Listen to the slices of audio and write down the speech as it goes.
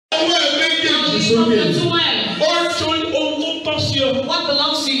What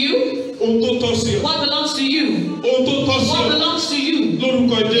belongs to you? What belongs to you? What belongs to you? In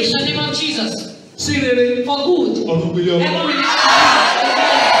the name of Jesus. For good.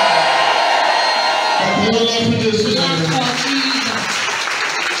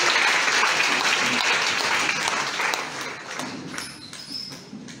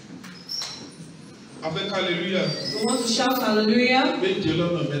 Hallelujah. We want to shout hallelujah.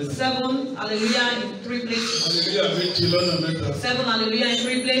 7 hallelujah in 3 places. 7 hallelujah in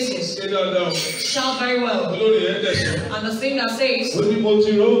 3 places. Shout very well. And the singer says, what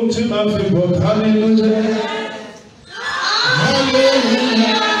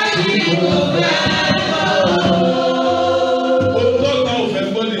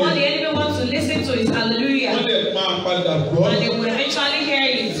the enemy wants to listen to is hallelujah. And they will eventually hear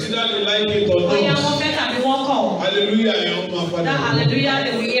it. Hallelujah. That hallelujah,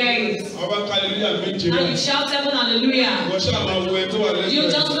 they will hear it. Now you shout 7 hallelujah. You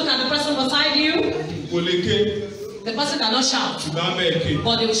just look at the person beside you. The person cannot shout,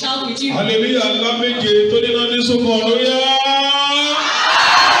 but they will shout with you. Hallelujah.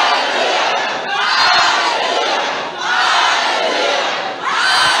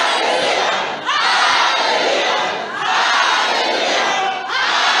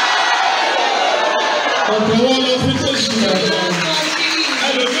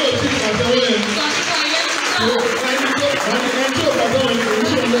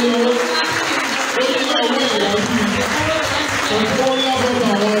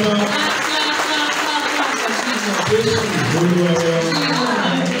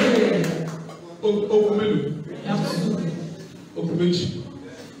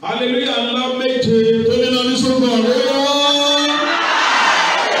 Hallelujah, Allah made it.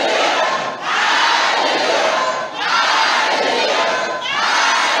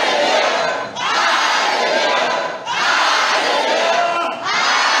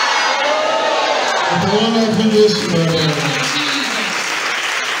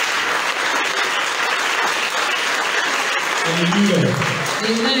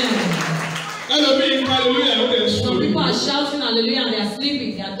 Some people are shouting hallelujah and they are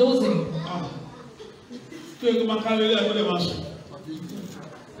sleeping, they are dozing.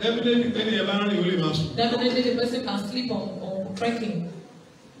 Definitely the person can sleep on trekking.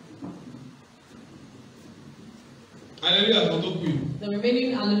 The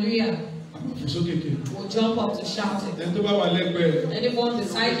remaining hallelujah will jump up to shout it. Anyone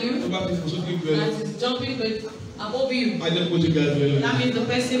beside you that is jumping above you, that means the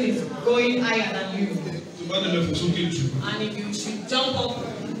person is going higher than you. And if you should jump up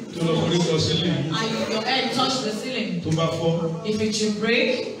and your head touch the ceiling, if it should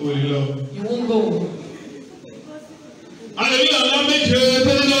break, you won't go.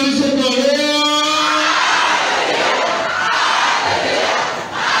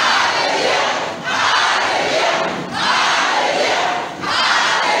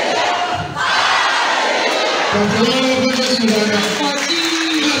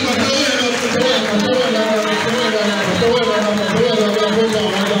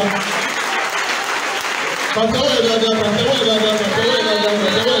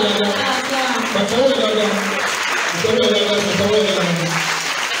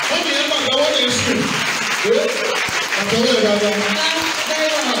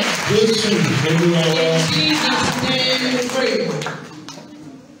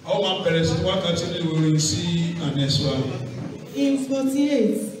 In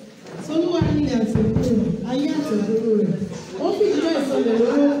 48, Soluwa nílẹ̀ àtẹ̀kùn ayé àtẹ̀kùn rẹ̀ ó fi ìjọ ìsọ̀lẹ̀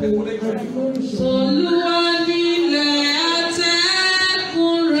lọ́wọ́ àti lórí ṣọ́. Soluwa nílẹ̀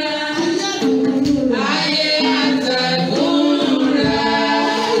àtẹ̀kùn rẹ̀ ayé àtẹ̀kùn rẹ̀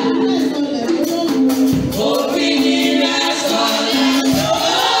ó fi ìjọ ìsọ̀lẹ̀ lọ́wọ́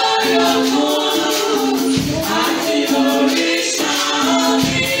àti lórí ṣọ́.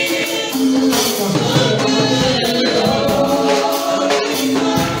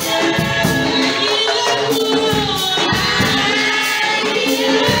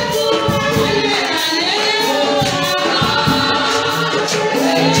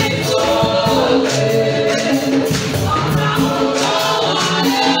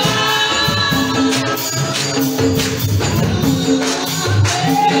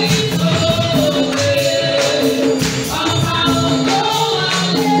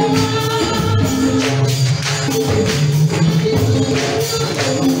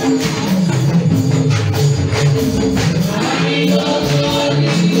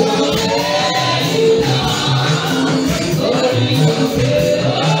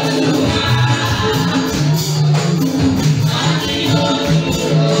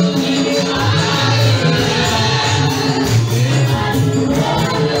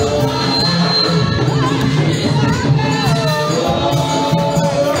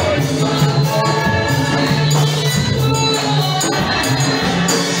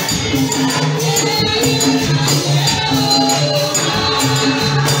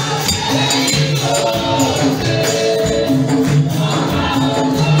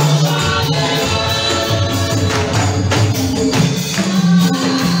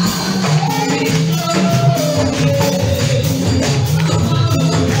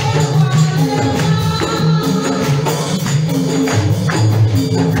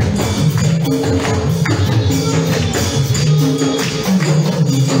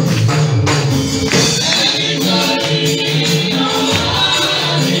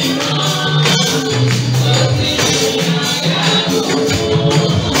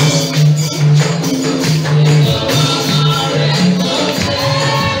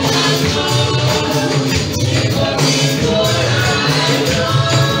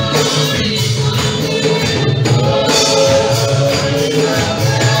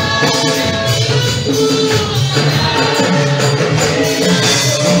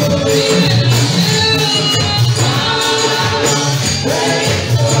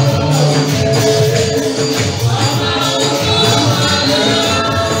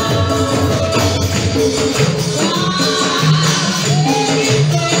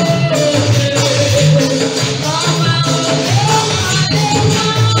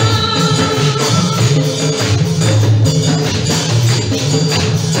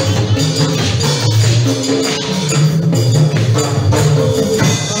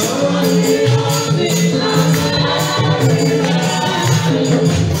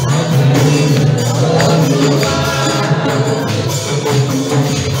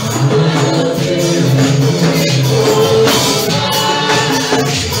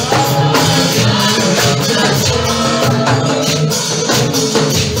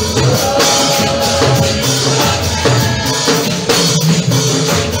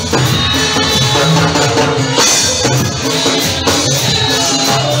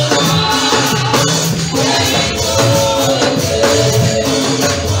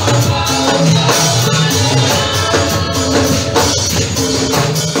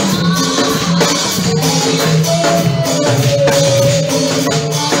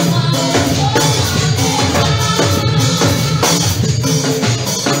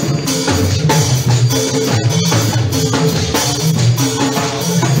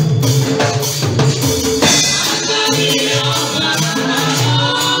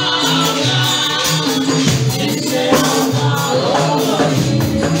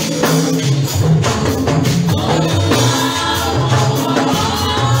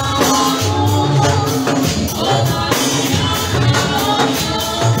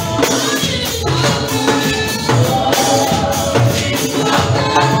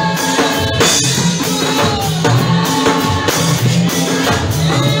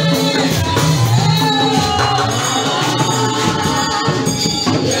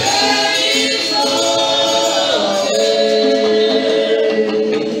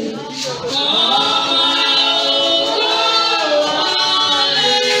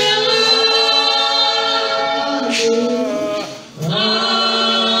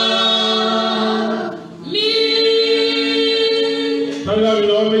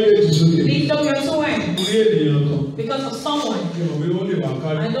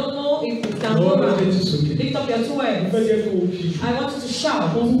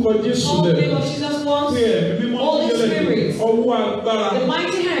 shout. All the name of Jesus once. Holy Spirit. The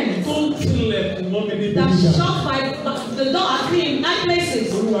mighty hand. That shut by the door at me in high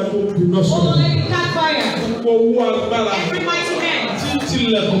places. Oh, let it catch fire. Every mighty hand.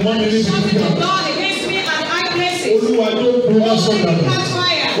 Shutting the door against me at high places. Oh, let it catch fire. Let it catch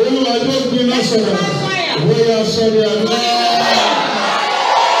fire.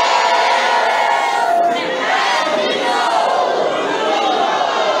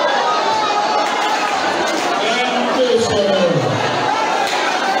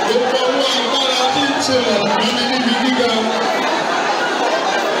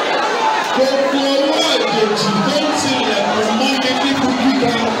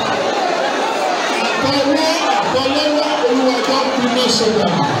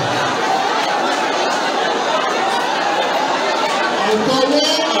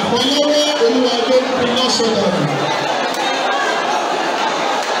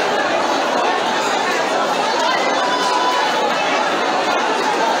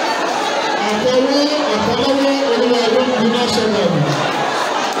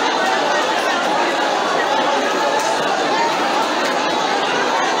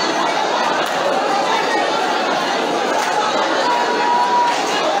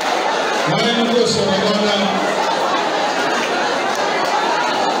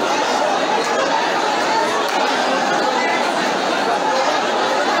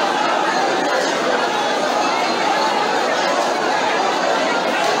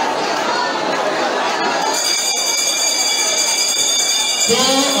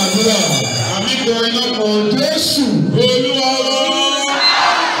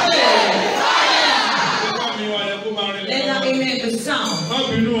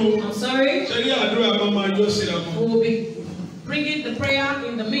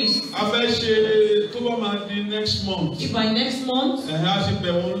 If by next month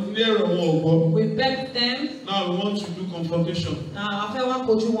we beg them. Now we want to do confrontation.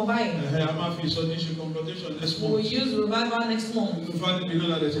 Confrontation next month. We will use revival next month.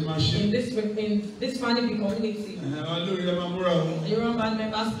 In this family community. Yoruba band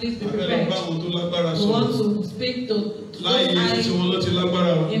members, please be prepared. We want to speak to those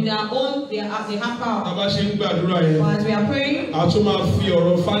in their own, they have power. But as we are praying,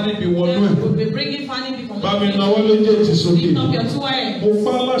 we'll be bringing family community. Lift up your two hands.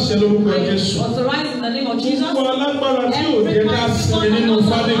 Authorize in the name of Jesus. Every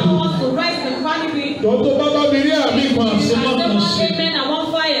wants to rise the family. Men are on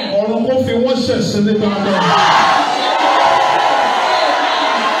fire. What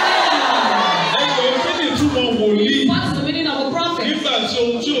is the meaning of a prophet?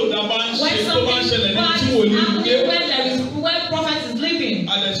 When prophet is living,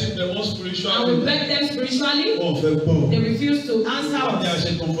 and we beg them spiritually, they refuse to answer us.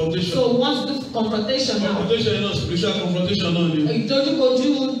 So we want to do confrontation now. Spiritual confrontation now.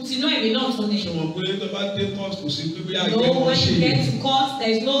 No, when you get to court, there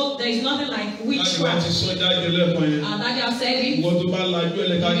is nothing like witchcraft. And that you have said it. You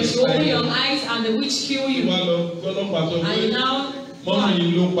open your eyes and the witch kill you. And you now pick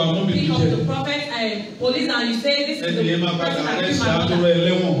up the prophet and police and you say this is the person that killed my mother.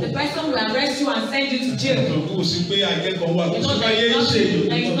 The person will arrest you and send you to jail.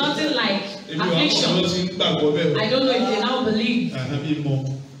 There is nothing like affliction. I don't know if they now believe.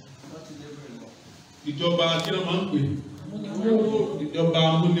 Ìjọba kí ló máa ń pè? Ìjọba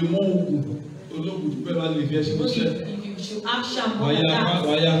amúnimọ́ òògùn olóògùn tó bẹ́ẹ̀ bá lè fi ẹsẹ̀ lọ́sẹ̀.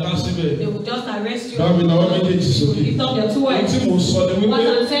 Wàyà ká síbẹ̀. They will just arrest you. Báwo ni àwọn méjèèjì sókè? Lift up your two hands. Tí mo sọ ni wípé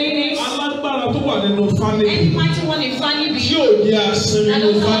alágbára tó wà nínú fánìlì. Any mighty one in family. Tí ò di àsinmi nínú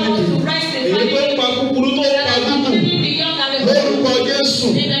fánìlì. Èyí tó pa kúkúrú tó pa dúdú. Lórúkọ Jésù.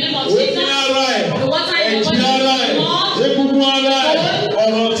 Omi ara ẹ̀. Ẹ̀jẹ̀ ara ẹ̀. Egungun ara ẹ̀.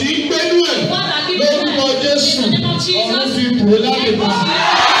 Ọ̀rọ̀ tí ń gbẹ́nu ẹ̀. Lórúkọ Jésù. Ọ̀run fi bùrọ̀ láti bá.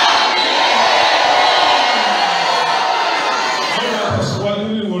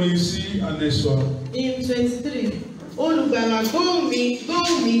 In 23, olùgbàlà gbóhùn mi,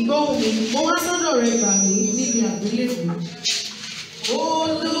 gbóhùn mi, gbóhùn mi, mo wá sọ́dọ̀ rẹ gbà mí níbi àgbélébùú.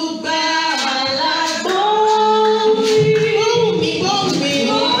 Olùgbàlà gbóhùn mi, gbóhùn mi, gbóhùn mi,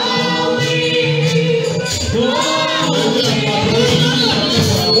 gbóhùn mi, gbóhùn mi.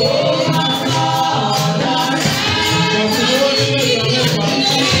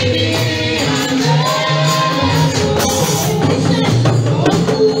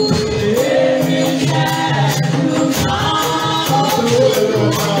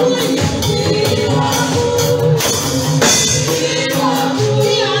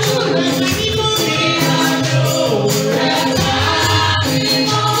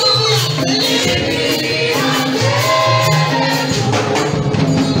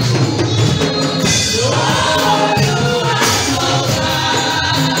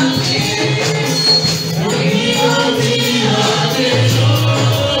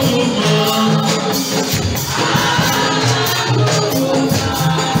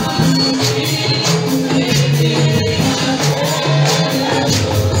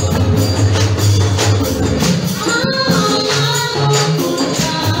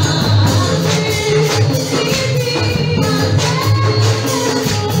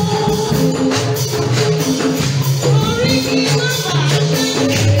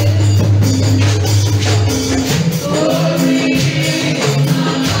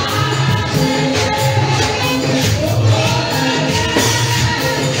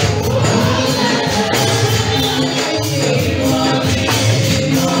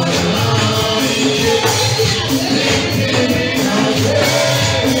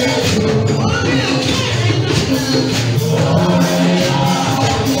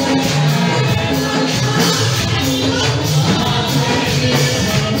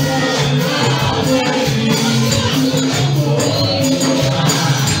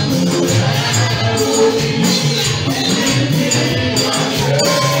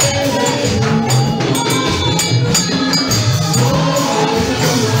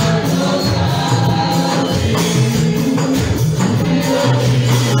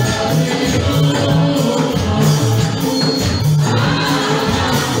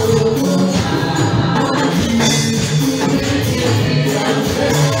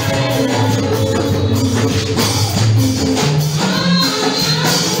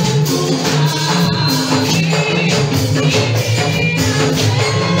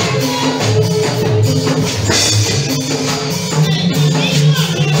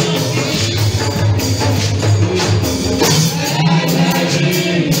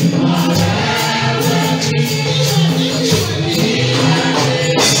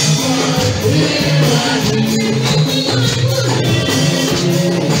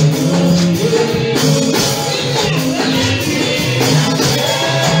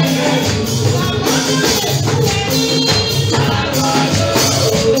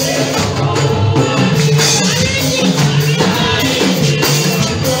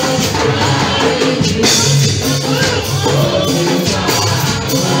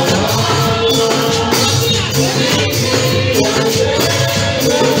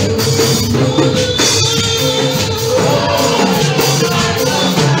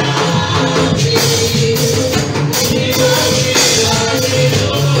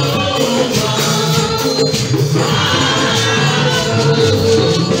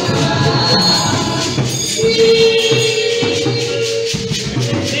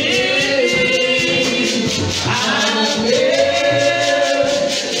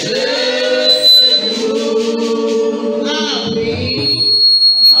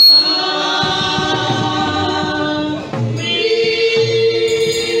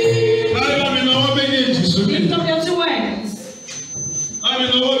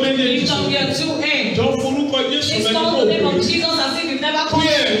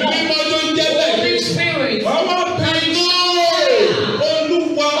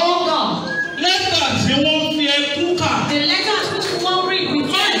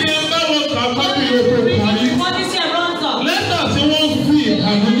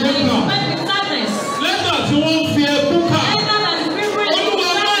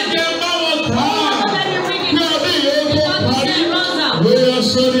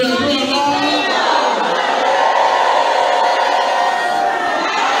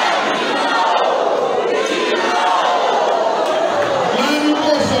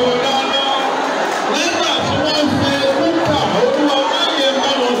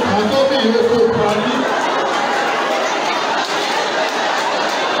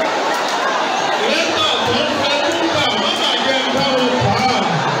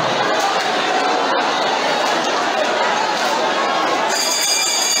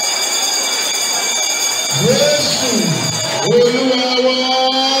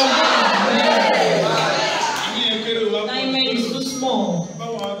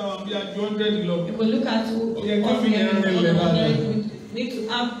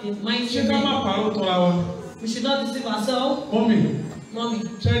 We should not deceive ourselves. Mommy.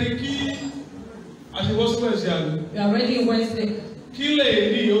 Cheriki, as it was Wednesday. We are ready on Wednesday.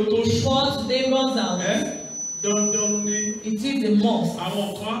 Before today runs out. It is a must.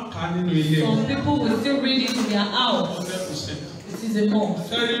 Some people will still read it in their house. 100%. It is a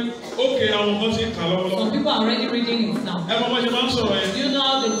must. Okay, some people are already reading it now. Do you know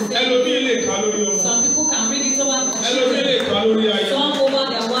how they will say? Some people can read it over their children. Some over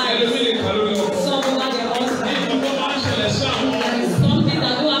their wives. Some over their husbands. Something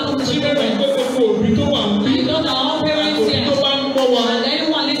that don't happen to children. I don't know how parents here. And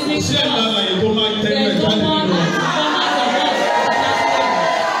anyone listening to us. There's no one that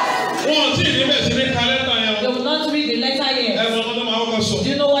they will not read the letter yet. Do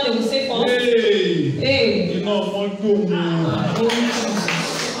you know what they will say for us? Hey.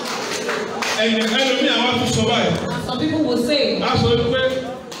 Some people will say that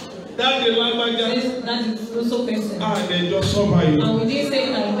is so person. And we didn't say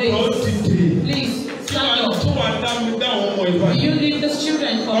that please stand up. Will you leave these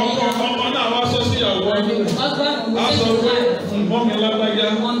children for me? And the husband will say to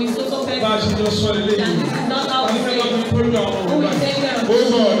wife, Mommy so person. And this is not how we pray. Who will take care of us?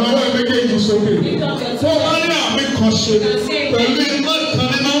 Lift up your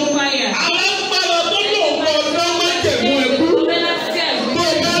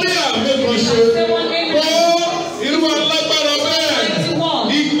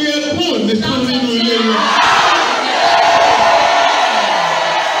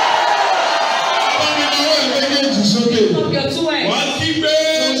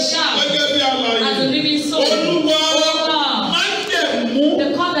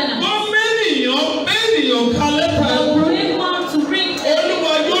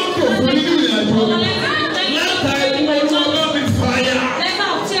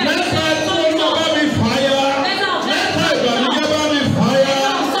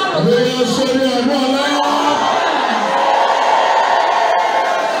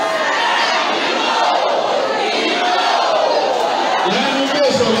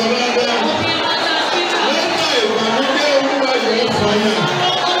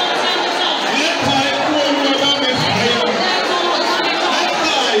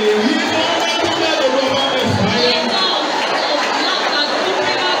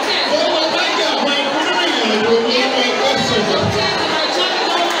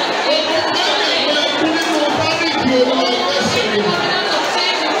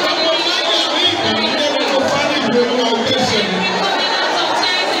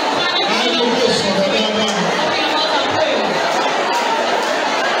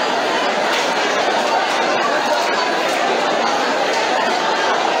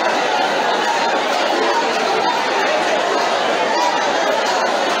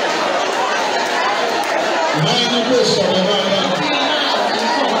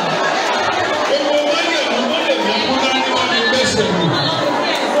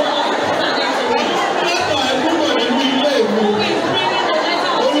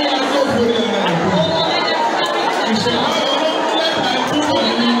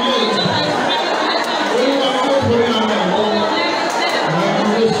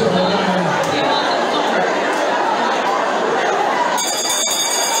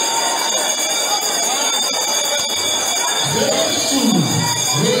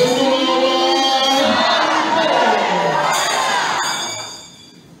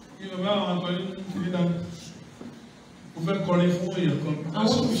I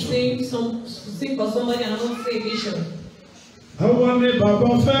want to sing for somebody and I want to say a vision. Àwọn ni bàbá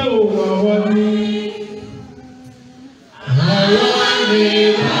fẹ́ o, àwọn ni. Àwọn ni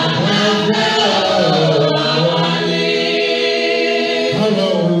bàbá fẹ́ o, àwọn ni. Hello.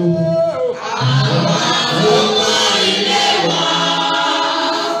 Àwọn ọmọ ilé wa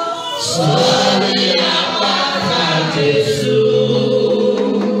sórí àpáta Jésù.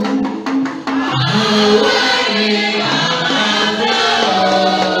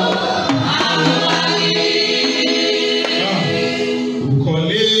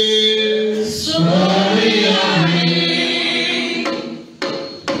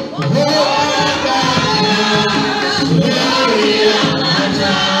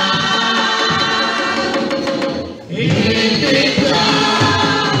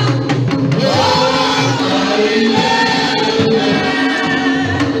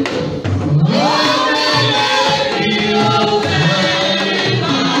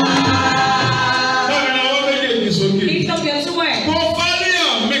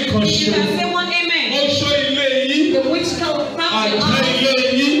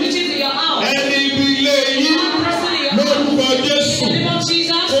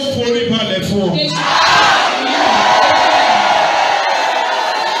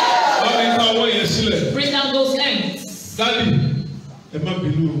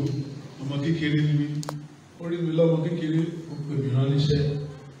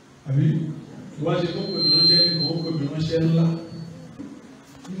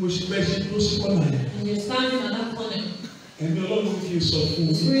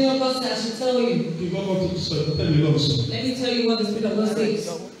 Let me tell you what the Spirit of God says.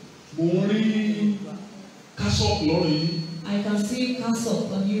 I can see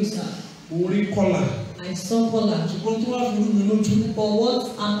castle on you, sir. I saw collar. For what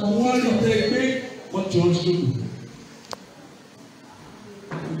I'm confused. What do you want to do?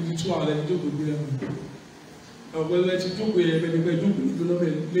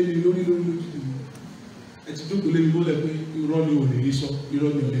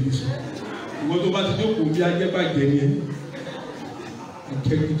 Ìwọ́n tó bá ti jókòó bí ajẹ́ bàjẹ́ ni ẹ́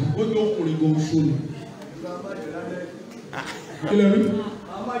ìkẹ́kìtì ó ní ọkùnrin gan oṣù ni. Kí lè rí?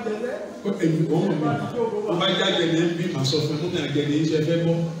 Èmi ọ̀hún mi ó bá jáde ní bí màá sọ fún mi àjẹ́ ní iṣẹ́ fẹ́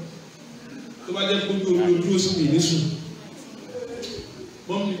bọ́. Tó bá jẹ́ kó ní orí ojú òsì mi níṣù.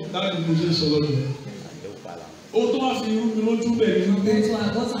 Mọ́mí dáàbò mo ṣe ń sọ lọ́dún. Ohun tó máa fi irú mi lójú bẹ́ẹ̀ ni wípé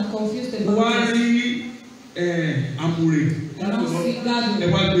wá rí amúre. Ẹ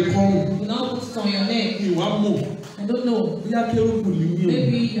wá gbé kọ́rùn. Ìwà mọ̀. I don't know. Bí akérò kò ní ní o.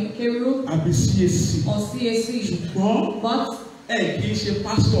 Maybe your Kero àbí CAC. Or CAC. Ṣùgbọ́n but kì í ṣe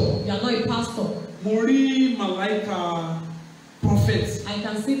pastor. You are not a pastor. Mo rí màláìka prophet. I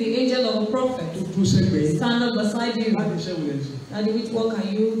can see the angel of a prophet. Tó dúró sẹ́gbẹ̀ẹ́. Stand up beside you. Láti ṣe wọlé ṣe. Daddy, which work are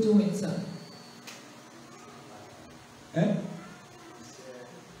you doing, sir?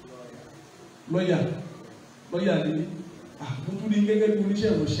 Lọ́yà ni mo tún ní gẹ́gẹ́ bí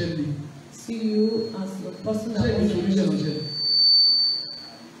oníṣẹ́ ìránṣẹ́ ni. See you as the person that was oníṣẹ́ ìránṣẹ́.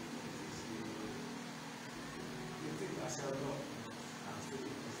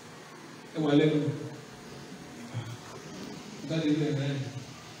 Ẹ wà lẹ́nu. Dáadé ilé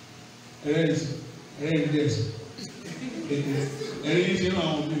ẹ̀rẹ́ ìdẹ́sì. Ẹ̀rẹ́ yìí ti ń ra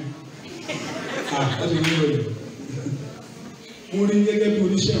àwọn mi. Láti ní ìrọ̀lẹ́. Mo rí gẹ́gẹ́ bí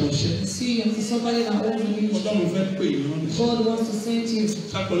oníṣẹ́ ìránṣẹ́. See you as somebody that owns the ministry. Ọlọ́run fẹ́ pè é lọ́nà. God wants to send you.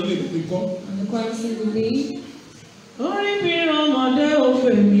 Sápọ̀lọ́ lè fi kọ́. And the choir sing with me. Orí mi rán ọmọdé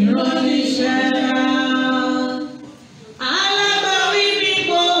òfè mi rán níṣẹ́. Alábàáwí ní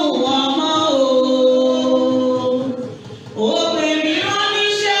gbóhùn ọmọ o. Òfè mi rán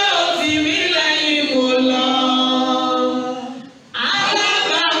níṣẹ́ òfì mi lẹ́yìn mo lọ.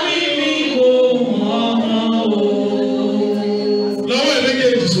 Alábàáwí ní gbóhùn ọmọ o. Lọ́wọ́ ẹ̀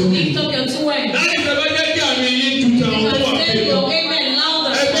méjèèjì sókè. Lift up your two hands. Láti fẹ́ bá jẹ́ kí àmì yín ju tàwọn tó wà pé lọ.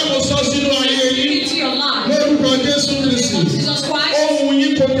 Ẹgbẹ́ mo sọ sínú ayé yín. Lórúkọ Jésù Kristi. Ohun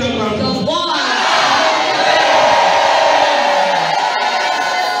yín kò dàgbà mọ́.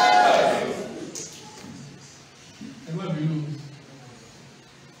 Ẹ má bínú.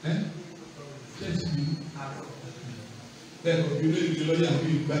 Ṣé ẹ ti bínú? Bẹ́ẹ̀ kò bínú èdè lọ́yà bí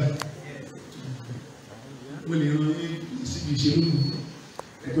ìgbà yìí. Mo lè ran yín síbi ìṣèlú.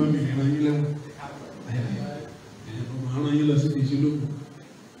 Ẹgbẹ́ mi lè ran yín lẹ́wọ̀n. Mo máa ran yín lọ síbi ìṣèlú.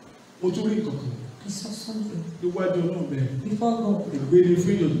 Mo tún rí nǹkan kan. I saw something. Before God.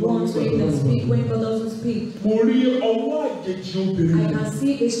 One speak and speak when God doesn't speak. I can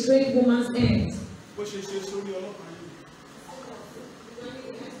see a straight woman's hand.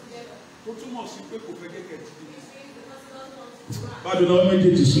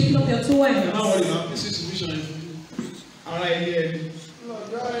 Lift up your two hands.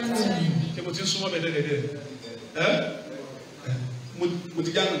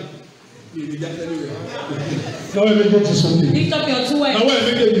 Lift up your two hands.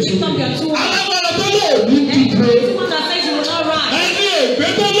 Lift up your two hands. Anyone that says you will not rise.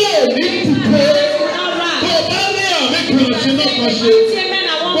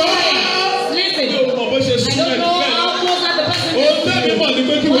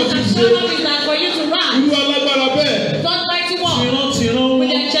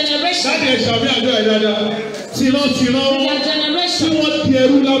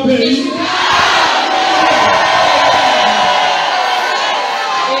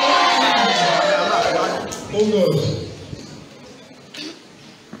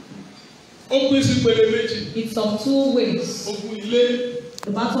 It's of two ways.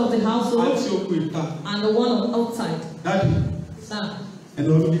 The battle of the household and the one outside. Sir.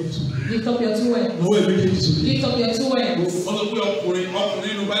 Lift up your two hands. Lift up your two hands.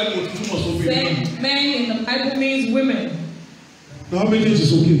 Men in the Bible means women.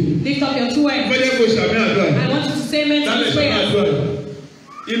 Lift up your two hands. I want you to say men to prayer.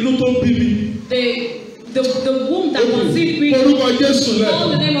 The womb that conceived me. Call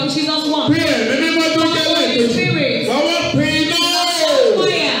the name of Jesus one. Holy Spirit.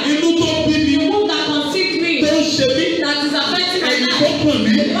 The womb that conceived me. That is affecting my life.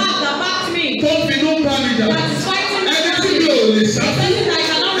 The back that backed me. That is fighting me. The person I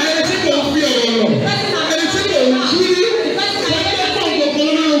cannot remember. The person I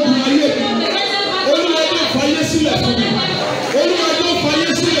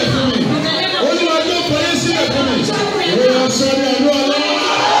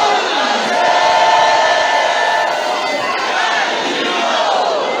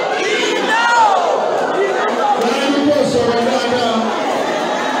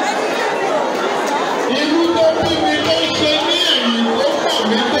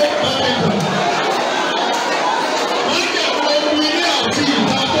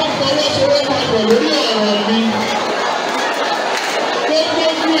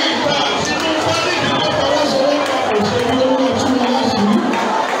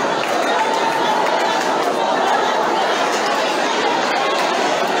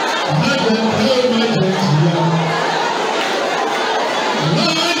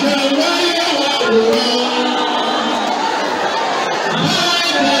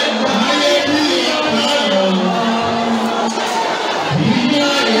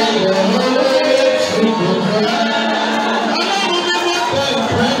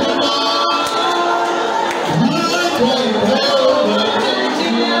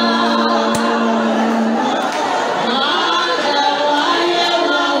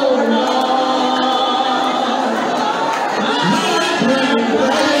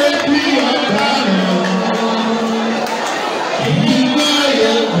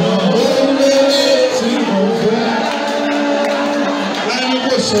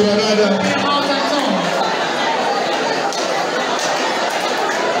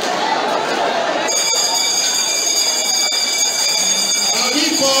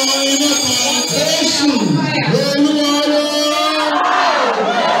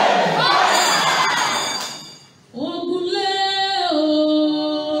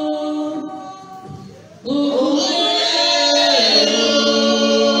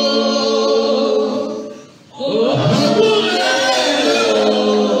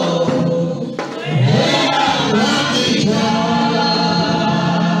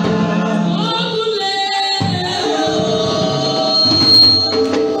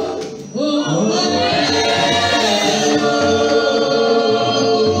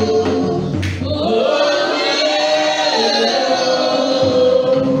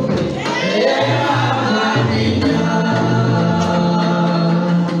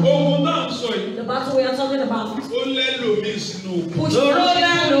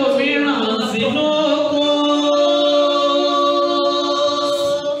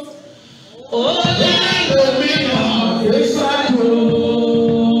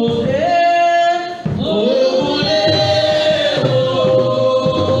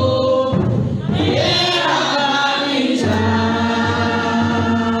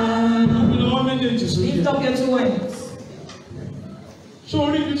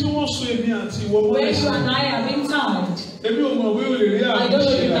Where you and I have been tied. I don't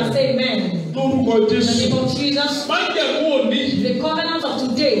know if you can say amen. Lórúkọ Jésù. In the name of Jesus. Májẹ̀mú òní. The covenant of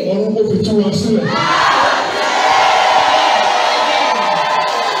today. Ọ̀run kò fi tú wa sílẹ̀.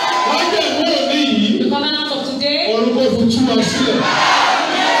 Májẹ̀mú òní yìí. The covenant of today. Ọ̀run kò fi tú wa sílẹ̀.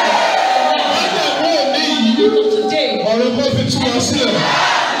 Májẹ̀mú òní yìí. Ọ̀run kò fi tú wa sílẹ̀.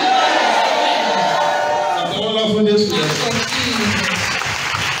 Àtàwọn láfún Jésù rẹ̀.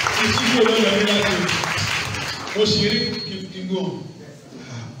 Ìsìnkú olóyè ní láti mo sì rí kíkún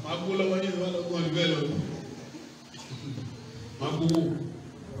máa gbó lọ́wọ́ yẹn wá lọ́gbọ́n ọdún bẹ́ẹ̀ lọ́wọ́ máa gbówó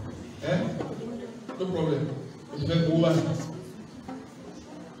no problem o ti fẹ́ gbówó báyìí.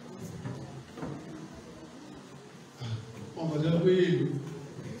 Wọ́n kàn jẹ́ pé èlò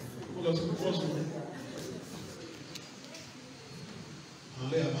wọ́n lọ sí pọ́ọ̀sì wọn. Àwọn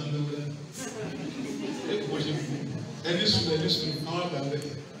ọlẹ́yà máa ń lọ́wọ́ lẹ́nu. Kò ṣe ẹni sùn àwọn àgbà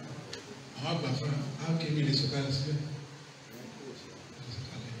bẹ́ẹ̀. Àwọn àgbà fúnra àwọn kéwì lè sọ̀kalẹ̀ síbẹ̀.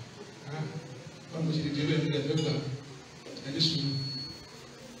 Báwo ṣe lè dé bẹ́ẹ̀ nígbà tó gbà ẹni sùn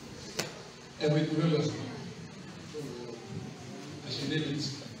ẹ̀wọ̀n ìkúrẹ́ lọ. Àṣìlẹ́bìtì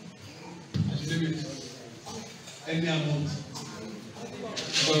ẹni amount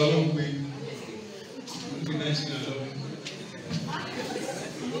gbọ́dọ̀ ló ń gbé $19 lọ.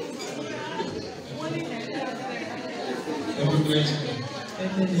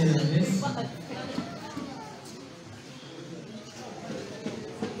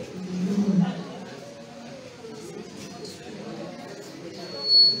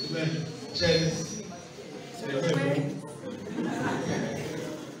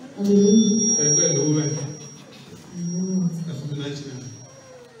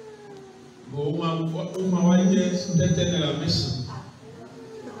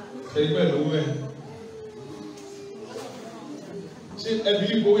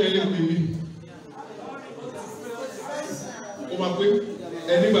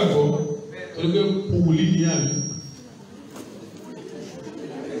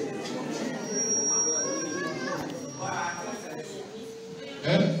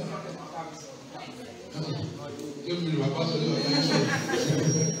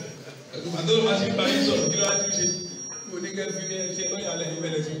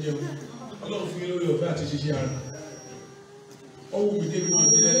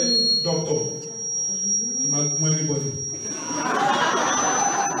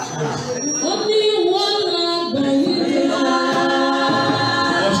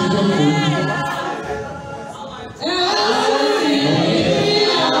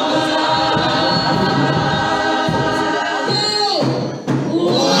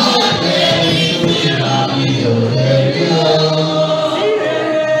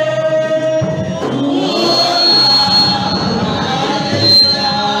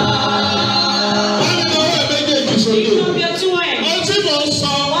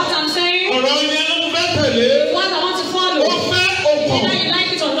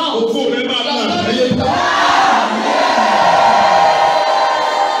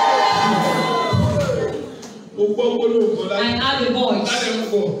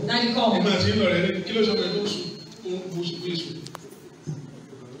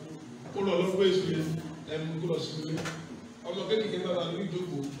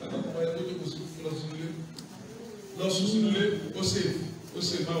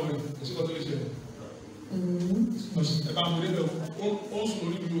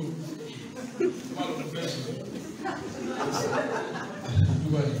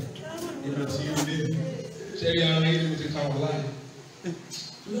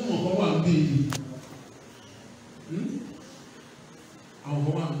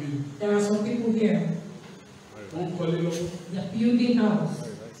 There are some people here. They are building house.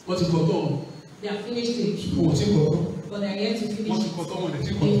 They have finished it. But they are yet to finish it.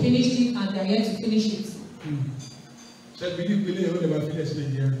 They finished it and they are yet to finish it.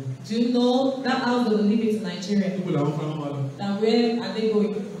 Do you know that house they will leave it in Nigeria? That where are they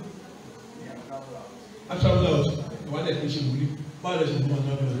going?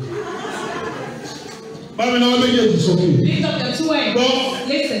 Lift up your two hands.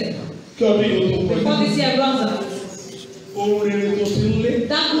 Listen. Before this year runs out.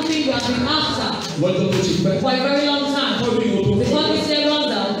 That good thing you have been after for a very long time. Before this year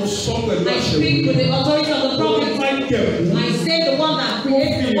runs out, I speak with the authority of the prophet. I say the one that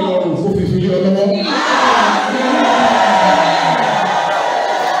creates the world.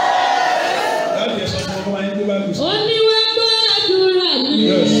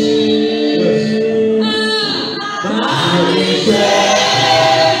 Yes.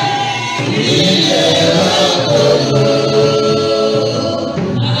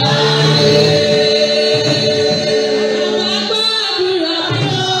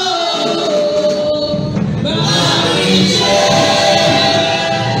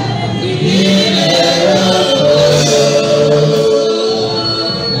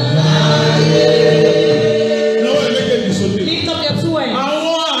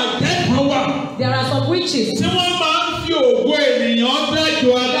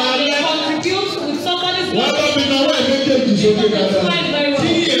 sókè dáadáa. Tí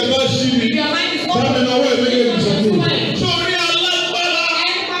ìyẹn bá ṣí mi, dábì náà wọ́n méjèèjì sókè. Sórí alágbára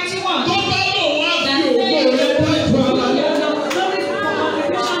tó bá lò wá fi ògbó rẹ̀ bá ìtura lálẹ́.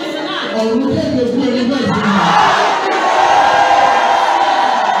 Ọ̀run kéde fún ẹni bẹ́ẹ̀ sí mi.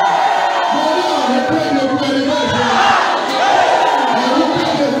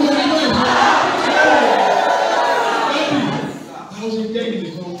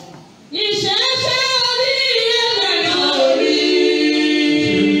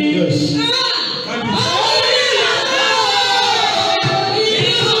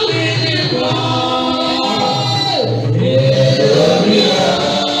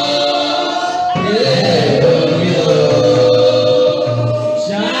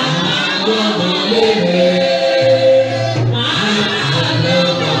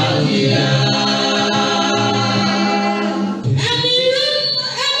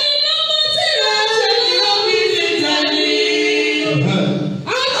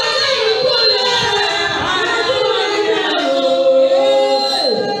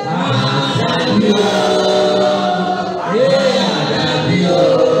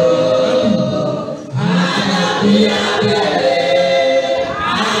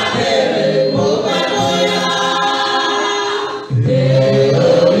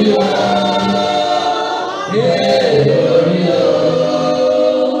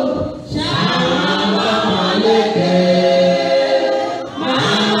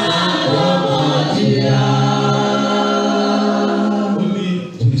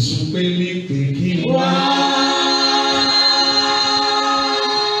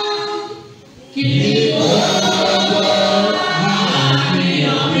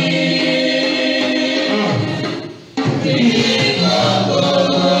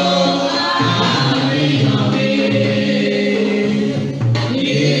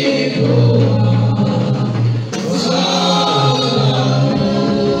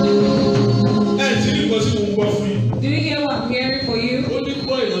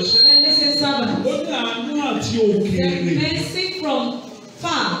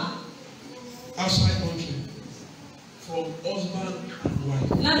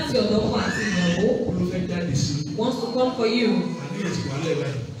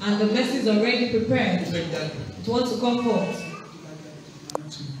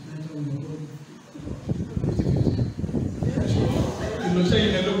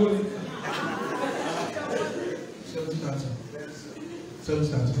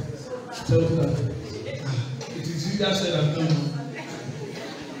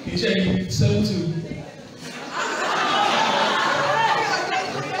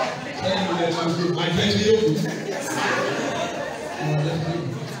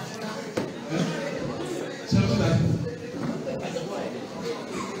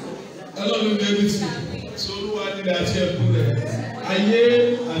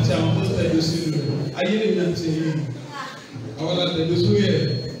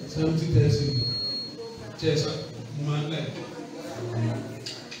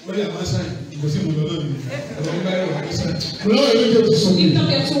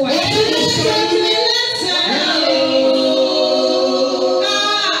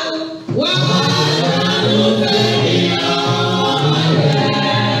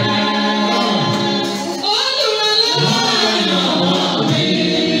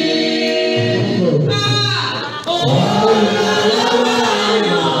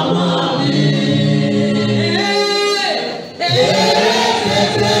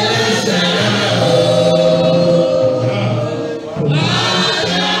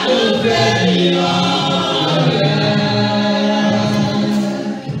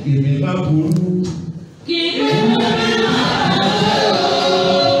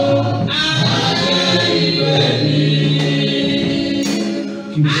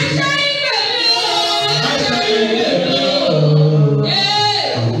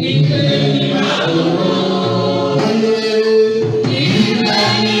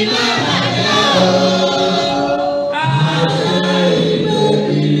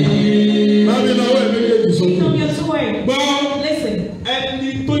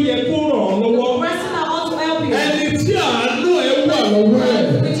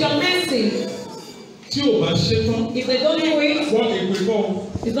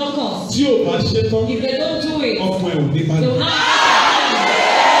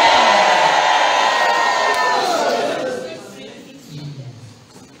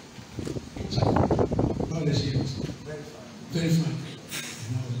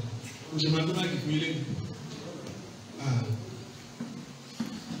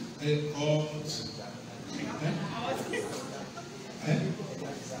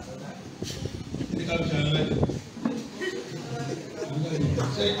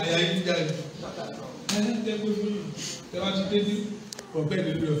 Say, I am guy. And then we want to take compare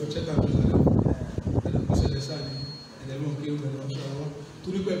the video of check out and I said the side and then we came to the shower.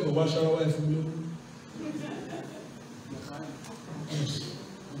 To the back of wash our wife from you. Yes,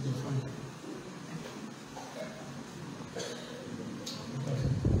 fine.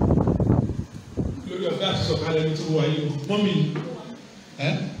 Glory of God is of Hallelujah to who are you? Mommy.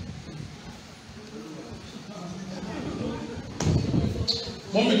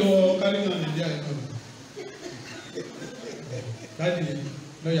 Mommy don't carry on in there. Daddy,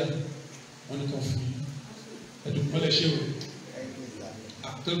 lawyer, want to come for me. I don't want to show you.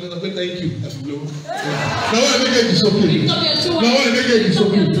 Thank you. Now I make it disappear. Now I make it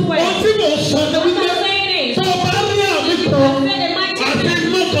disappear. One thing was so that we can. So I think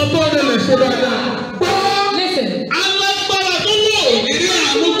not control the lesson. Listen.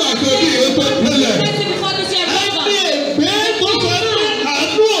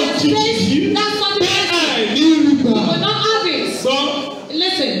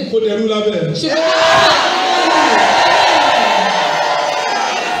 Listen. Put the ruler there.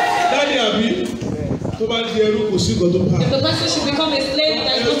 If the person should become a slave,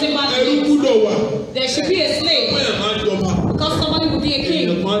 there is nothing bad in it. There should be a slave. Because somebody will be a king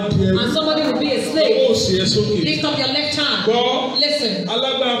and somebody will be a slave. Lift up your left hand. Listen. Find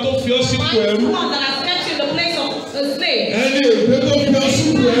one that has kept you in the place of a slave. Has kept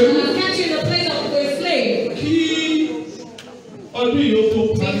you in the place of a slave.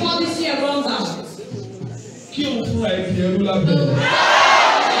 Before this year runs out.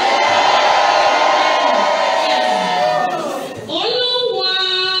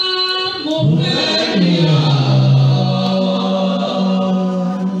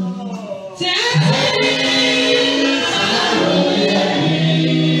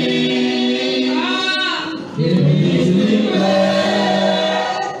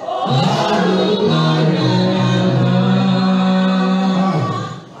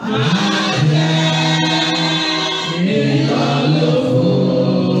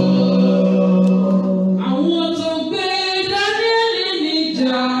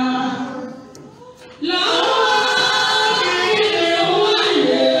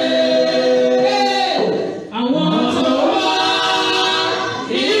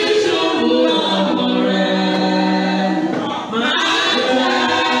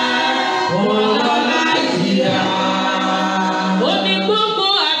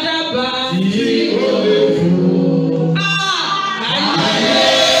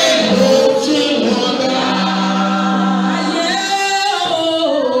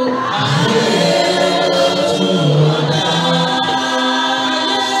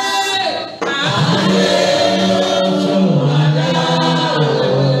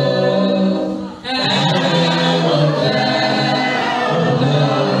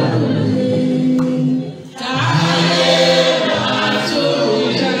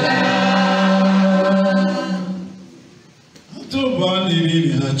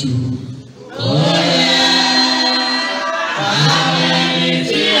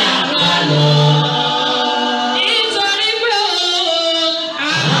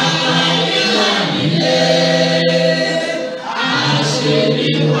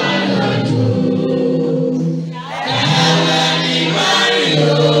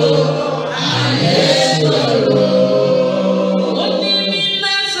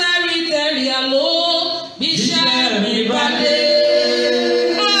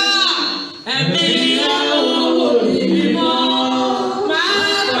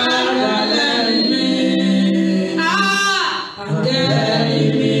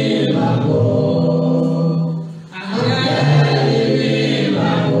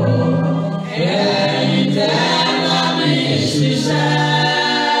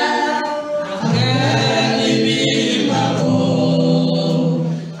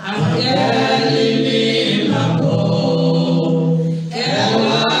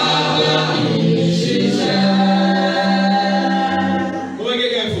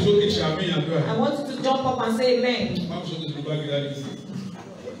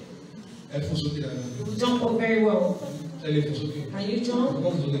 Jump up very well. Can you jump? I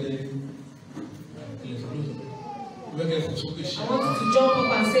want you to jump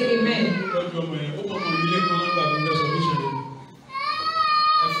up and say amen.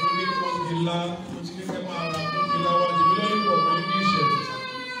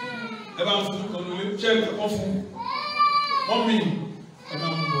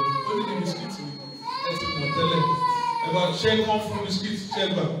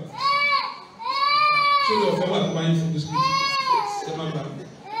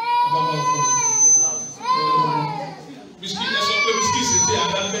 Biscuit,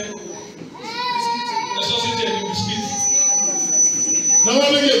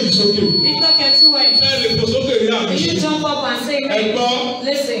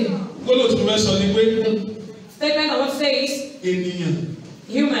 statement I want to say is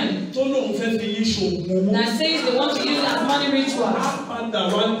human that says they want to use it as money rituals.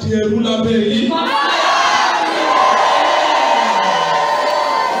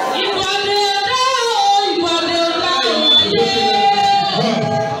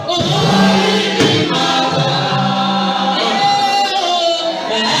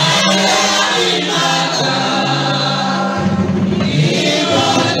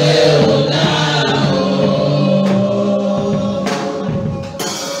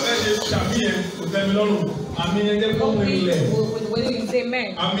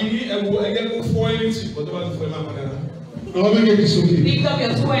 Lift up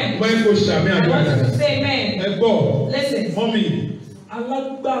your twin. I want you to say amen. Listen. Mommy.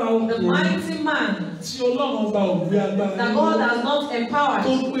 The mighty man that God has not empowered,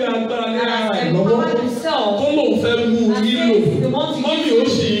 that has empowered himself, and says the one to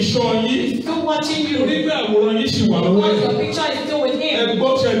use you, is still watching you, because your picture is still with him.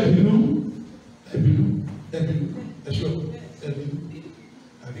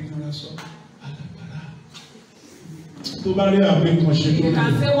 You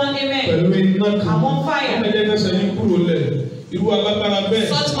can say one amen. I'm on fire.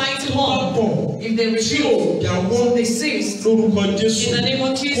 Such mighty one, if they refuse, they cease. In the name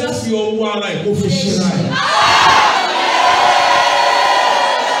of Jesus.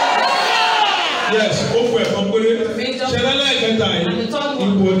 Yes,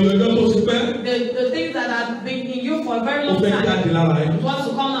 the things that have been in you for a very long time wants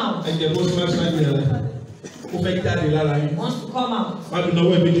to come out. Wants to come out.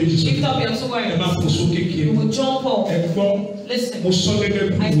 Lift up your sword. You will jump up. Listen. I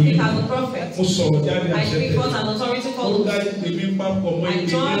speak as a prophet. I speak forth an authority called. I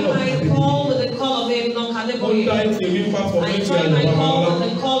join my call with the call of Enoch Adeboye. I join my call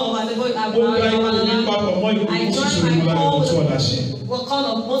with the call of Adeboye. I join my call with the call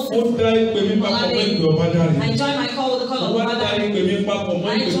of Moses. I join my call with the call of Obadiah.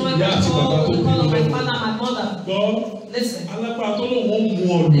 I join my call with the call of my father and my mother. Listen.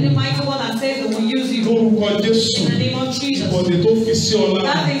 Any mighty one that says they will use you in the name of Jesus.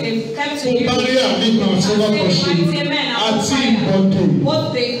 That thing they kept to you. Mighty men are what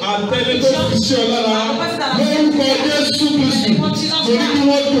they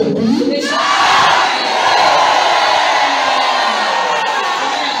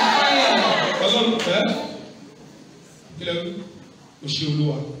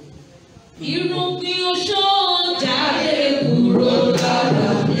Irun bí oṣó jáde kúrò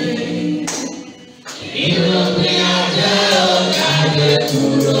lára mi. Irun bí ajé jáde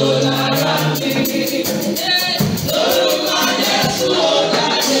kúrò lára mi. Lórúkọ Jésù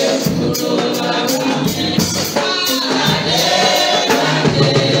jáde kúrò lára mi. Jáde jáde.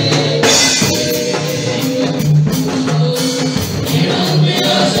 Irun bí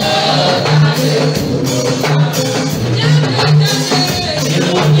oṣó jáde kúrò lára mi.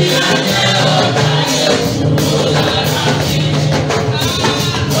 Irun bí ajé.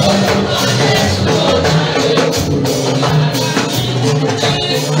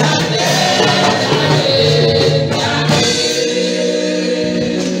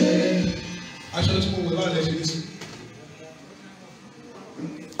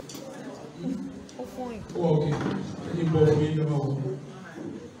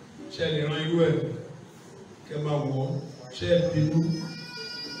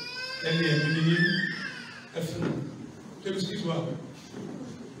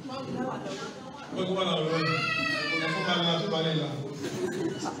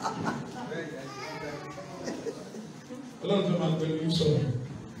 Ọlọ́run fẹ́ máa pẹ̀lú yín sọ̀rọ̀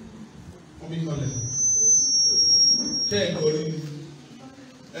wọ́n mi kọlẹ̀ ṣé ẹ̀kọ́ rí ni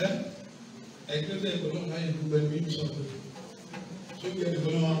ẹ̀kọ́ tẹ̀ ẹ̀kọ́ náà láyé ìlú pẹ̀lú yín sọ̀rọ̀ ṣé ó yẹ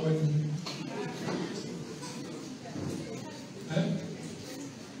ẹ̀kọ́ náà wá pẹ̀lú yín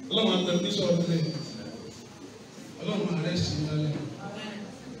Ọlọ́run máa pẹ̀lú yín sọ̀rọ̀ lẹ́yìn Ọlọ́run máa rẹ̀ sí i lálẹ́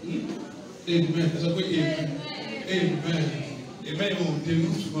amen ẹ sọ pé amen yóò dé ní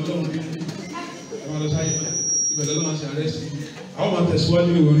ṣùgbọ́n Ọlọ́run dé ní àwọn ọlọ́sáyé náà. Ìbẹ̀rẹ̀ ló máa ṣe àrẹ́ sí. Àwọn máa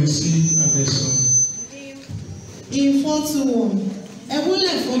tẹ̀síwájú ìwòrin sí àbẹ̀sọ̀. In 421, ẹ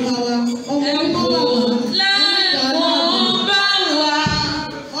wúlẹ̀ fún wa, ọmọ mímọ́ bàbá.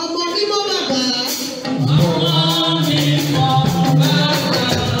 Ọmọ mímọ́ bàbá.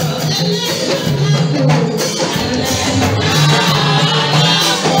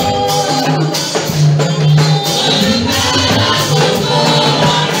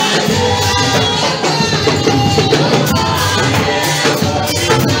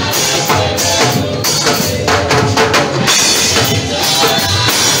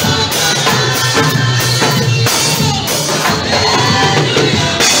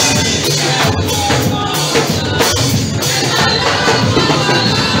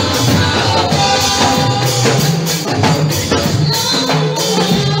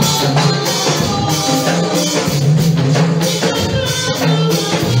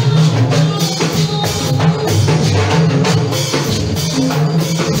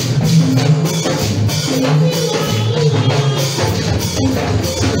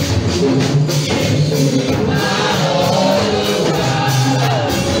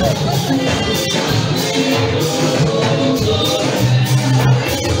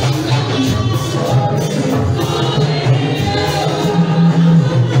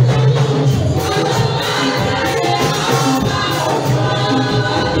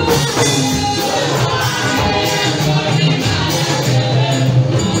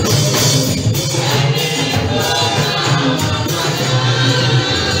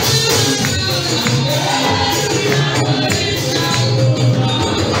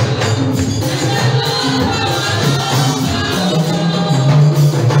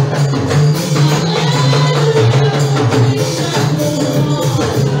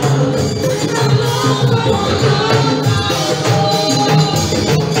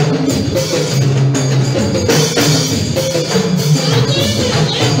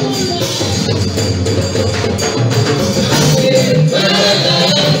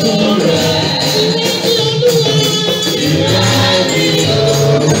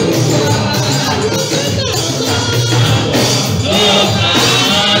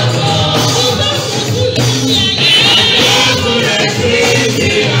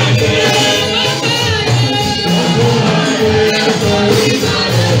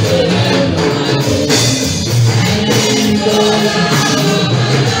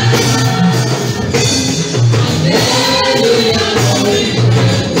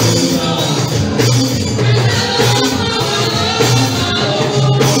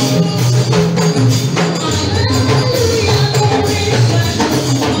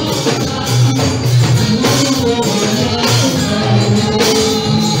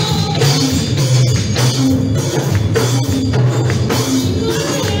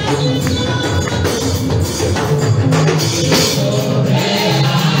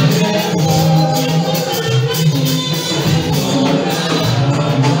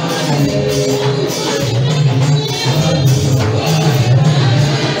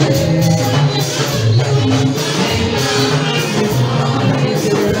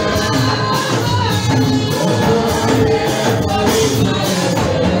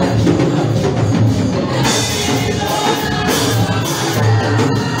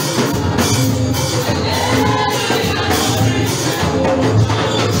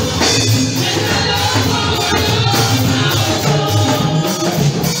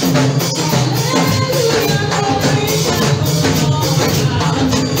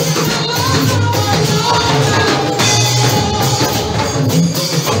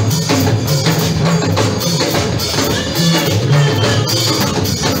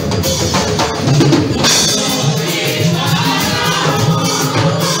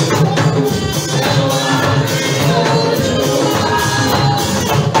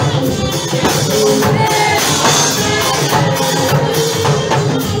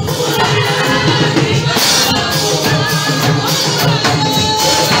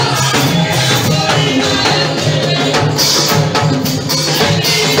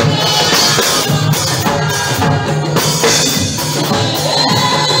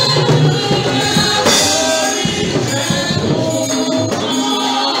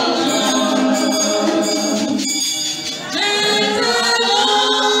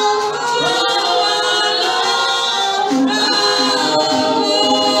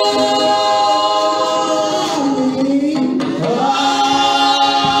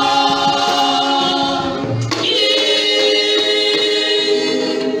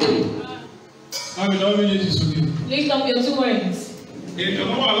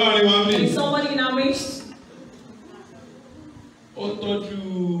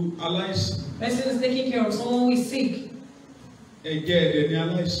 Person is taking care of someone who is sick.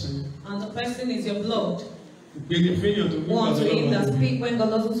 And the person is your blood. One to him that speak when God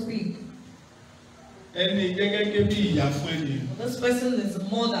doesn't speak. This person is a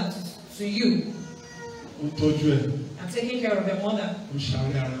mother to you. And taking care of your mother.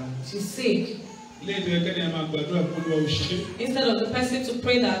 She's sick. Instead of the person to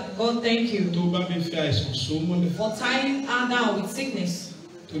pray that God thank you for tying her down with sickness.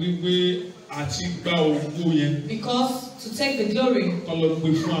 Because to take the glory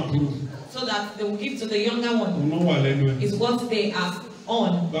so that they will give to the younger one is what they are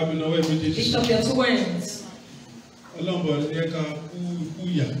on. Lift up your two hands.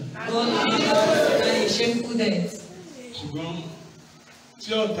 God is a shameful death.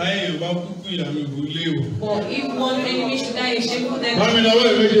 But if one enemy should die a shameful death,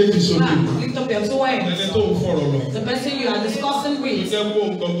 lift up your two hands. The person you are discussing with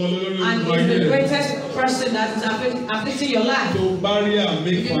and is the greatest person that is affecting your life.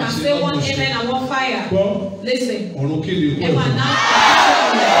 If you can say one amen and one fire, listen.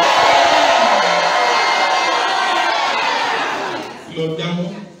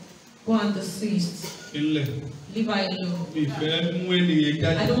 deceased. Leave her alone.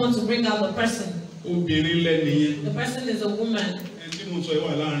 I don't want to bring out the person. The person is a woman.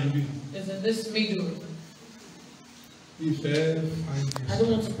 Is in this middle. I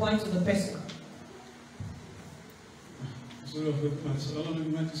don't want to point to the person.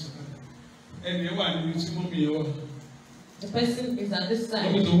 The person is at this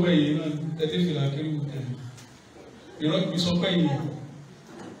side.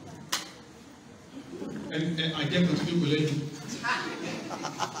 I get to speak with you.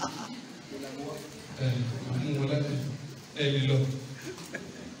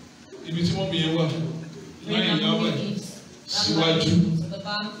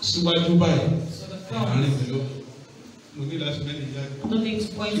 Síwájú báyìí. Mo ní láti mẹ́rin ìyá rẹ̀. Don't need to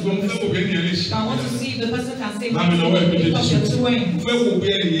point to the person. I want to see if the person can say mighty men. I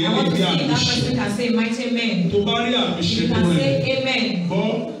want to see if that person can say mighty men. Tó bá rí àmì ṣe tó rẹ̀. You can say amen.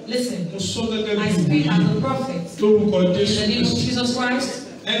 Listen. I speak as a prophet. In the name of Jesus Christ.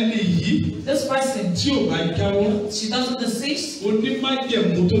 This person. She doesn't desist. The one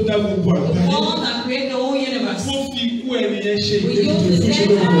that created the whole universe. We use the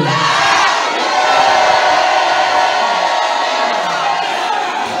same time.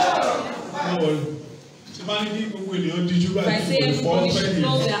 If I say everybody should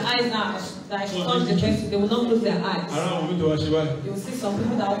close their eyes now, that I should touch the person, they will not close their eyes. You will see some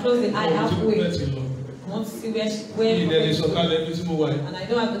people that will close their eye halfway. I want to see where and I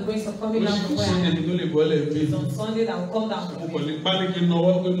don't have the grace of coming down from where I am. It's on Sunday that will come down from me. But if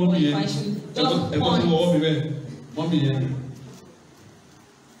I should just point.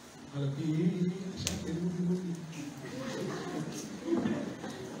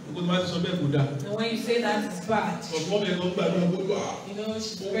 And when you say that, it's bad. You know,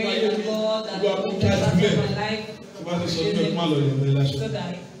 she's praying to God that God will bless my life. So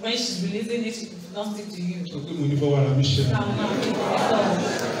that when she's releasing it, she will not stick to you.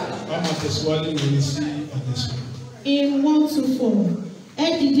 In 1-4,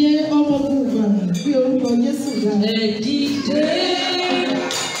 ẹ dìde ọmọkùnrin gbàgbà bí orúkọ Jésù gbà. Ẹ dìde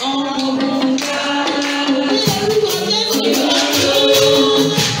ọmọkùnrin gbàgbà bí orúkọ Jésù gbà.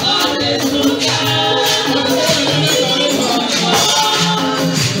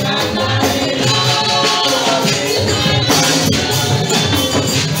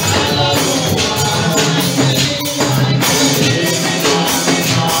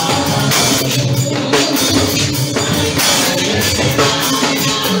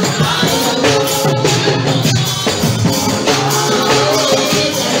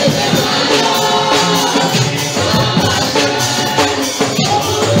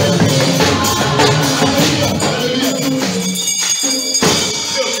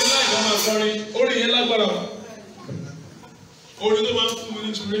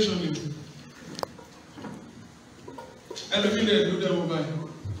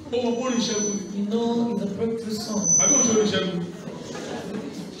 You know, it's a breakthrough song. Michael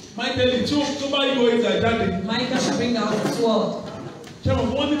should bring out the sword. No,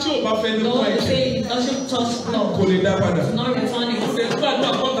 they say it doesn't touch blood. It's not returning. And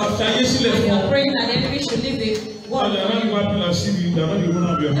you're praying that the enemy should leave the world. The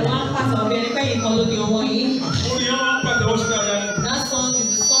one part of the enemy you follow the one. That song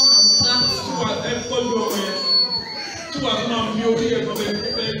is the song that will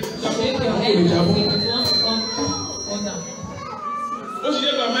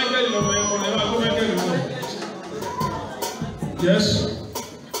Yes.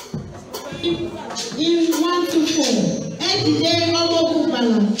 In 1-4, ẹ dìde ọmọkùnrin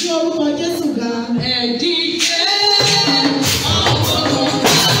gbàgbà bí orúkọ Jésù ga. Ẹ dìde ọmọkùnrin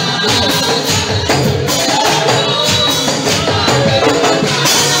gbàgbà.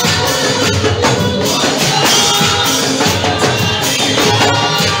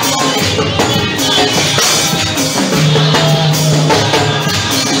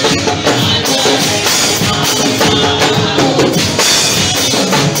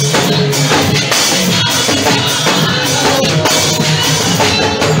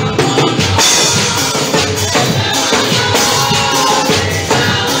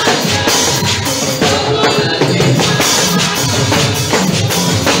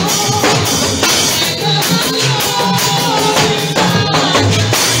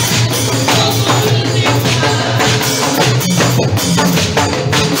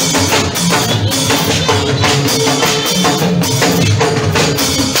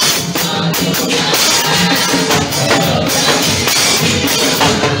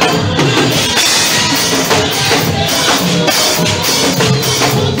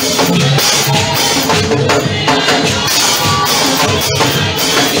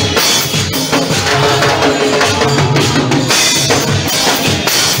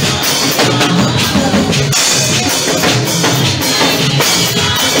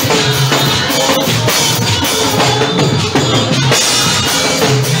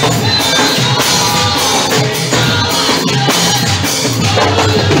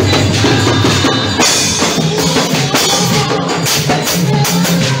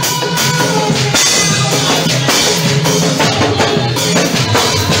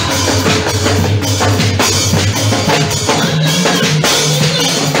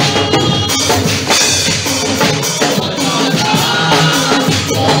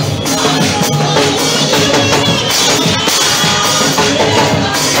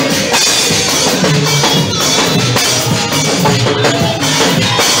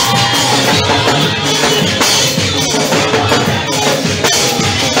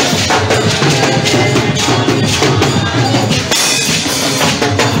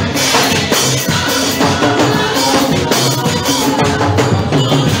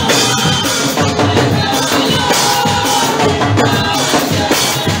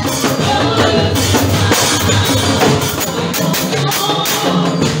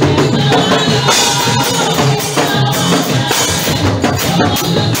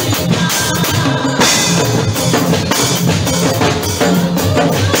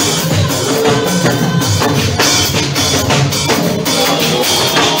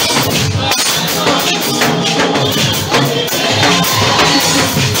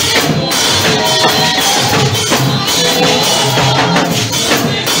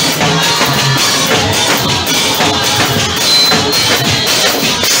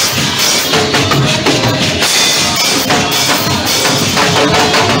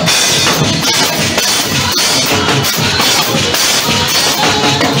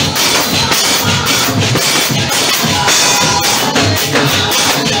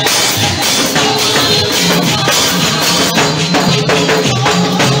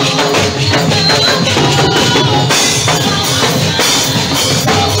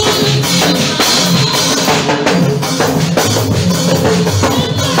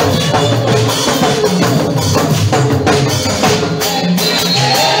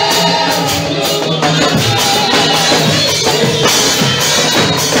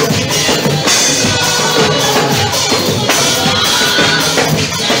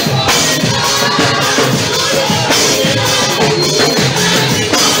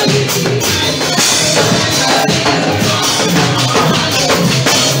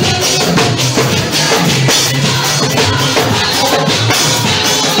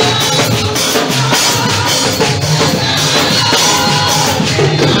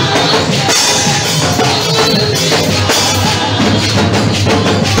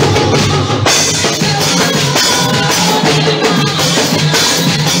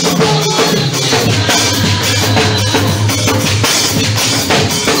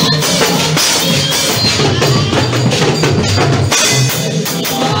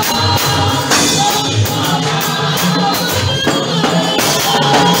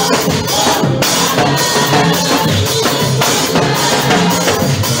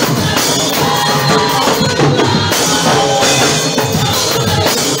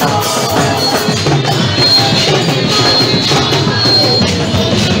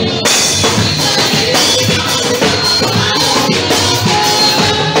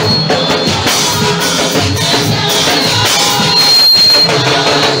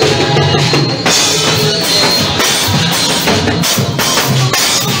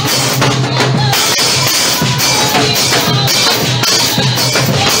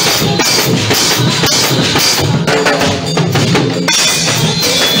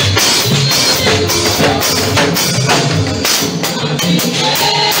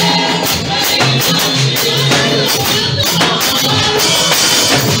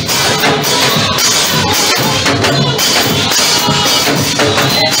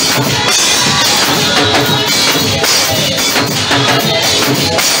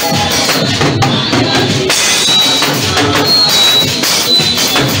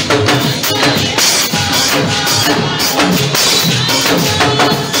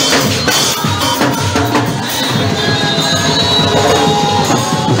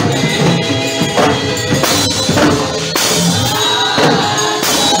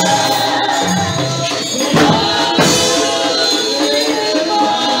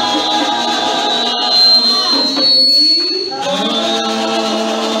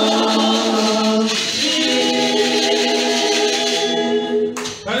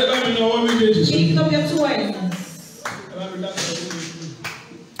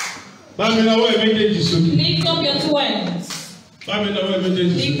 Lift up your two hands.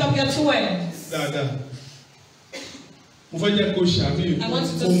 Lift up your two hands. I want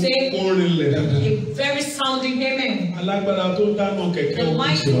you to say a very sounding amen. The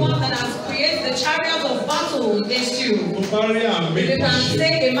mighty one that has created the chariots of battle against you. If you can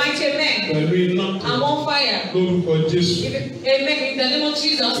say a mighty amen, I'm on fire. Amen. In the name of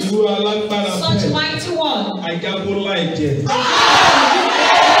Jesus, such mighty one.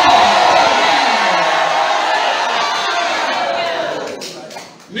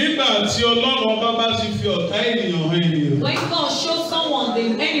 When God shows someone the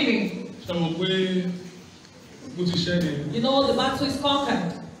enemy, you know the battle is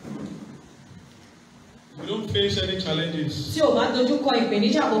conquered. You don't face any challenges.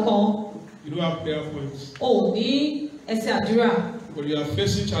 You don't have prayer points. But you are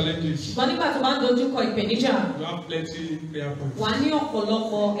facing challenges. You have plenty prayer points.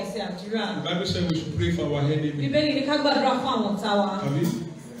 The Bible says we should pray for our enemy.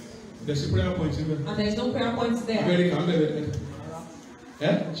 There's a prayer point in there. And there is no prayer point there.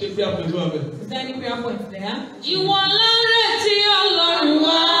 Is there any prayer point there? You want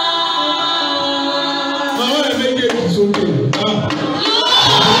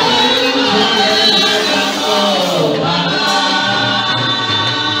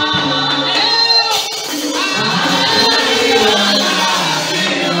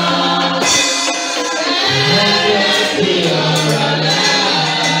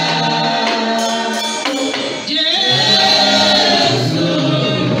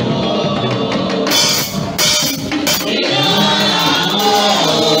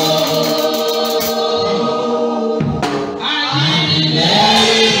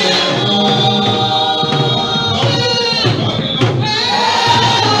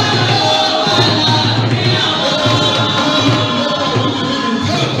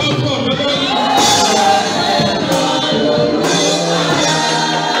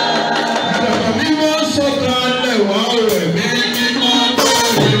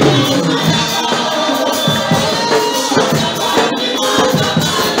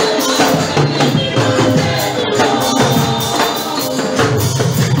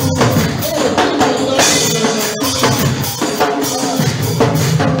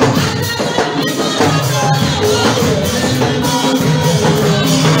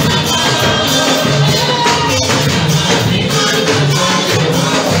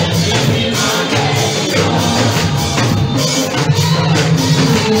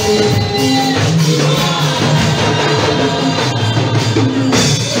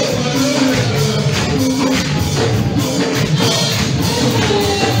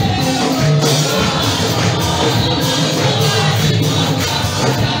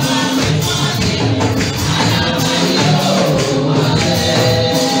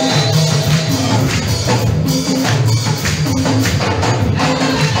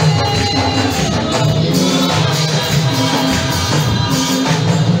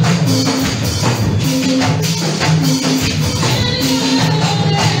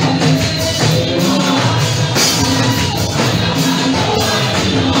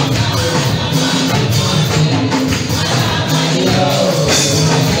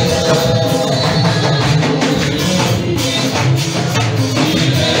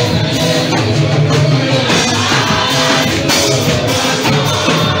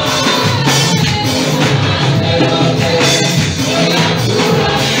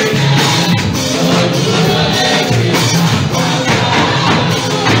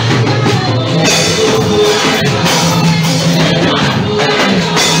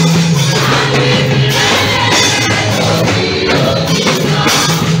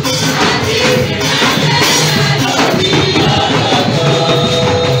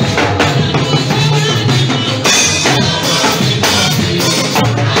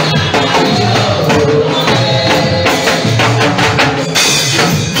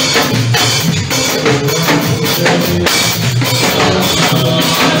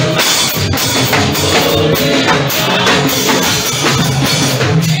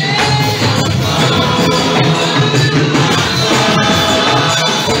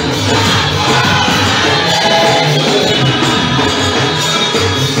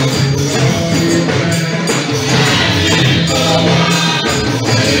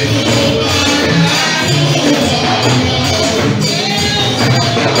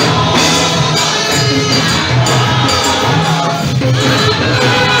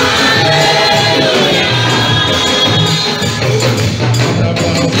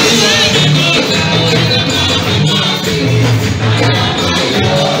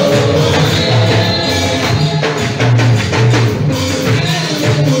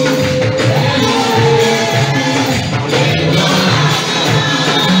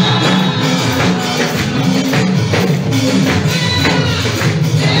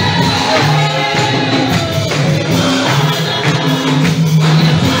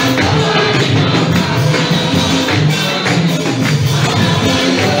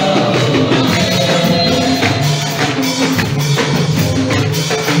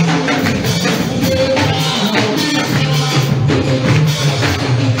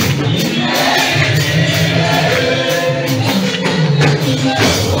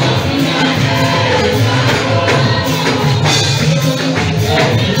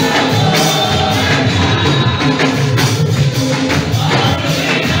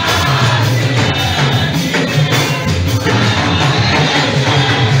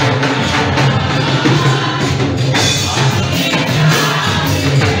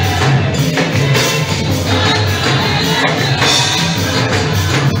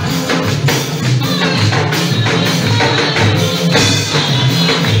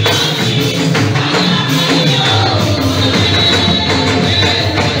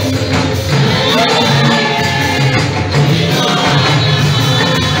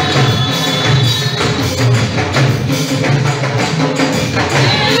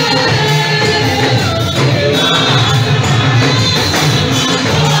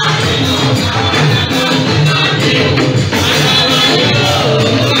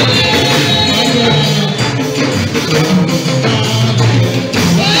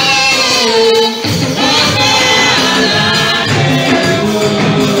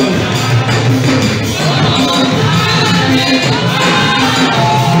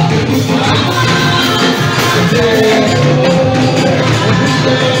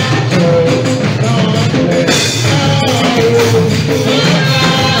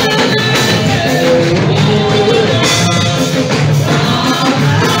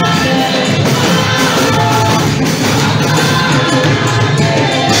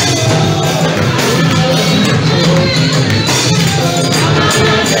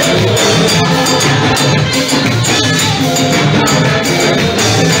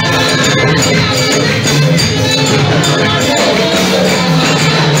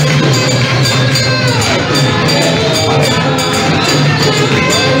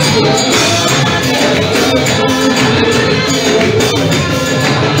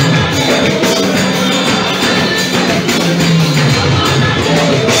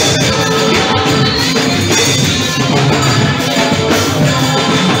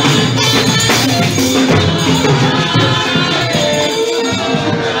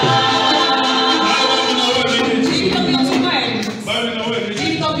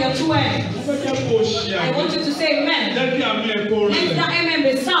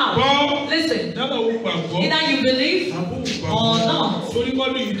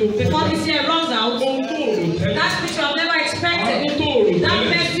Before this year runs out, that scripture I've never expected, that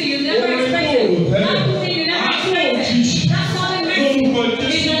mercy you never expected, that good thing you never expected, that sudden mercy in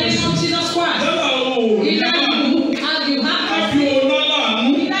the name of Jesus Christ. Either you have mercy,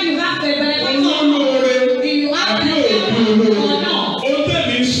 either you have the benefit, you have the or not.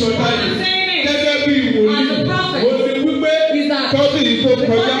 What I'm saying is, as a prophet, is that before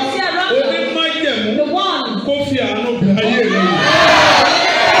this year runs out, the one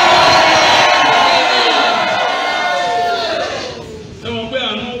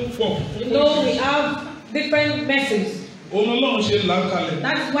we have different messages.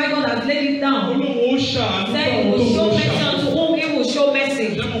 That is why God has laid it down. He said He will show mercy unto whom He will show mercy.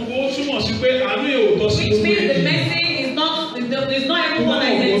 Which means the mercy is not, there's not everyone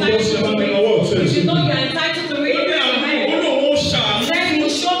that is entitled to it. If you know you are entitled to it, He said He will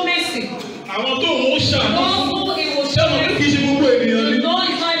show mercy. Those who He will show mercy. You know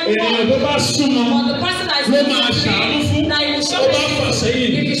it's not everyone. But the person that is supposed to be, that He will show mercy.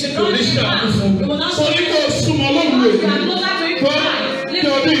 If you should not be back, He will not show mercy. You are closer to Him tonight.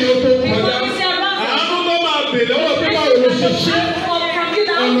 Before this year runs out, from you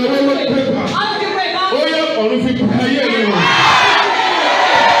down, all of you break off.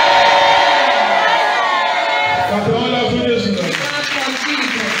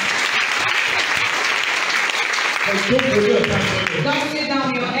 Don't sit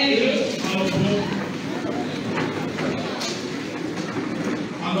down, your enemy.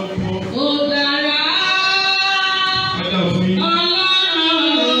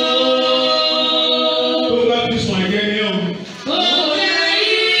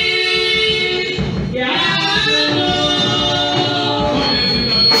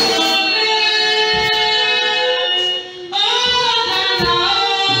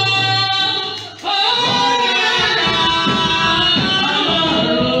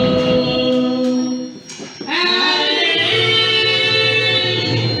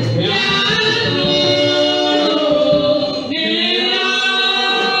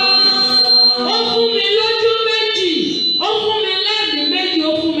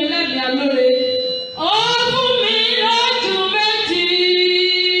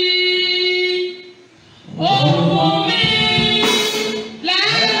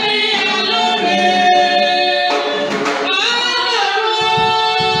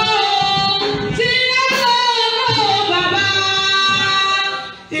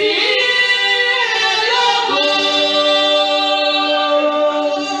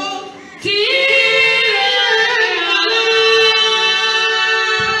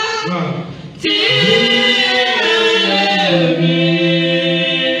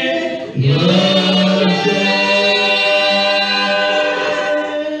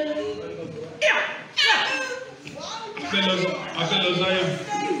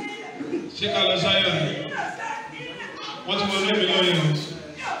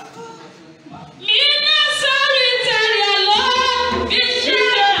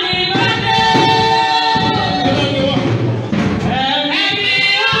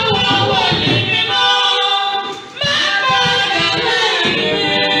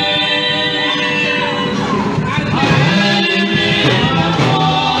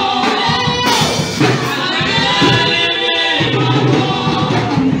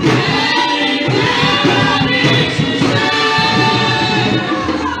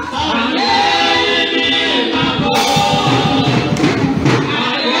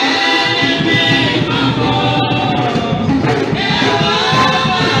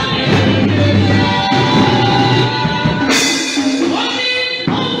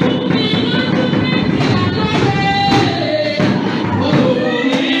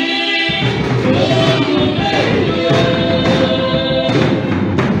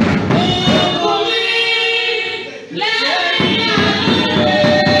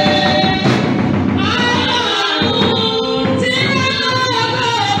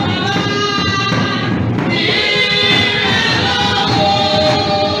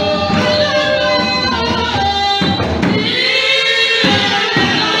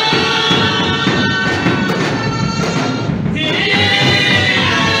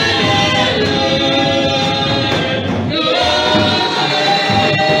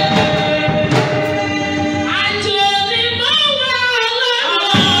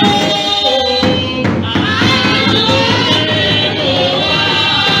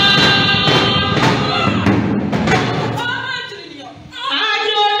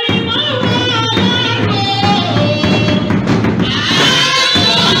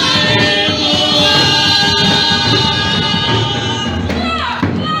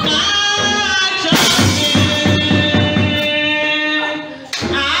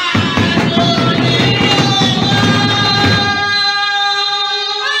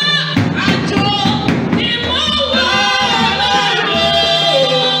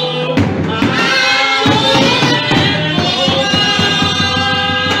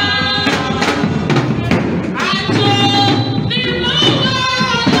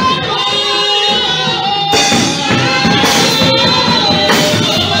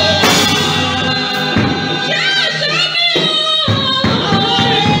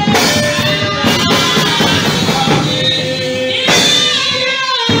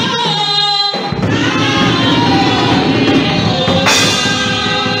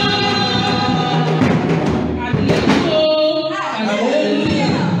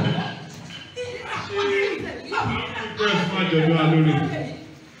 má jọdún alóore.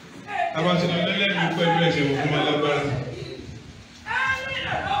 Abáṣe náà lẹ́lẹ́mìí pẹ̀lú ẹ̀ṣẹ̀ wọ̀ fún alágbára.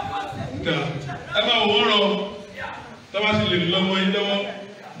 Ẹ máa wọ́n rọ tọ́wá sí lè lọ́mọ yín lọ́wọ́.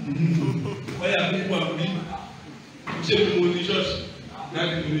 Wọ́n yà púpọ̀ àbí ṣé mo ní ṣọ́ọ̀ṣì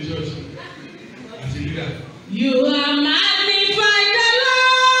láti mo ní ṣọ́ọ̀ṣì àti lílà. You are magnified the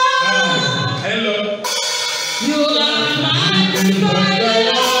Lord. Hello. You are magnified the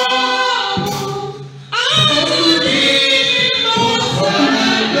Lord.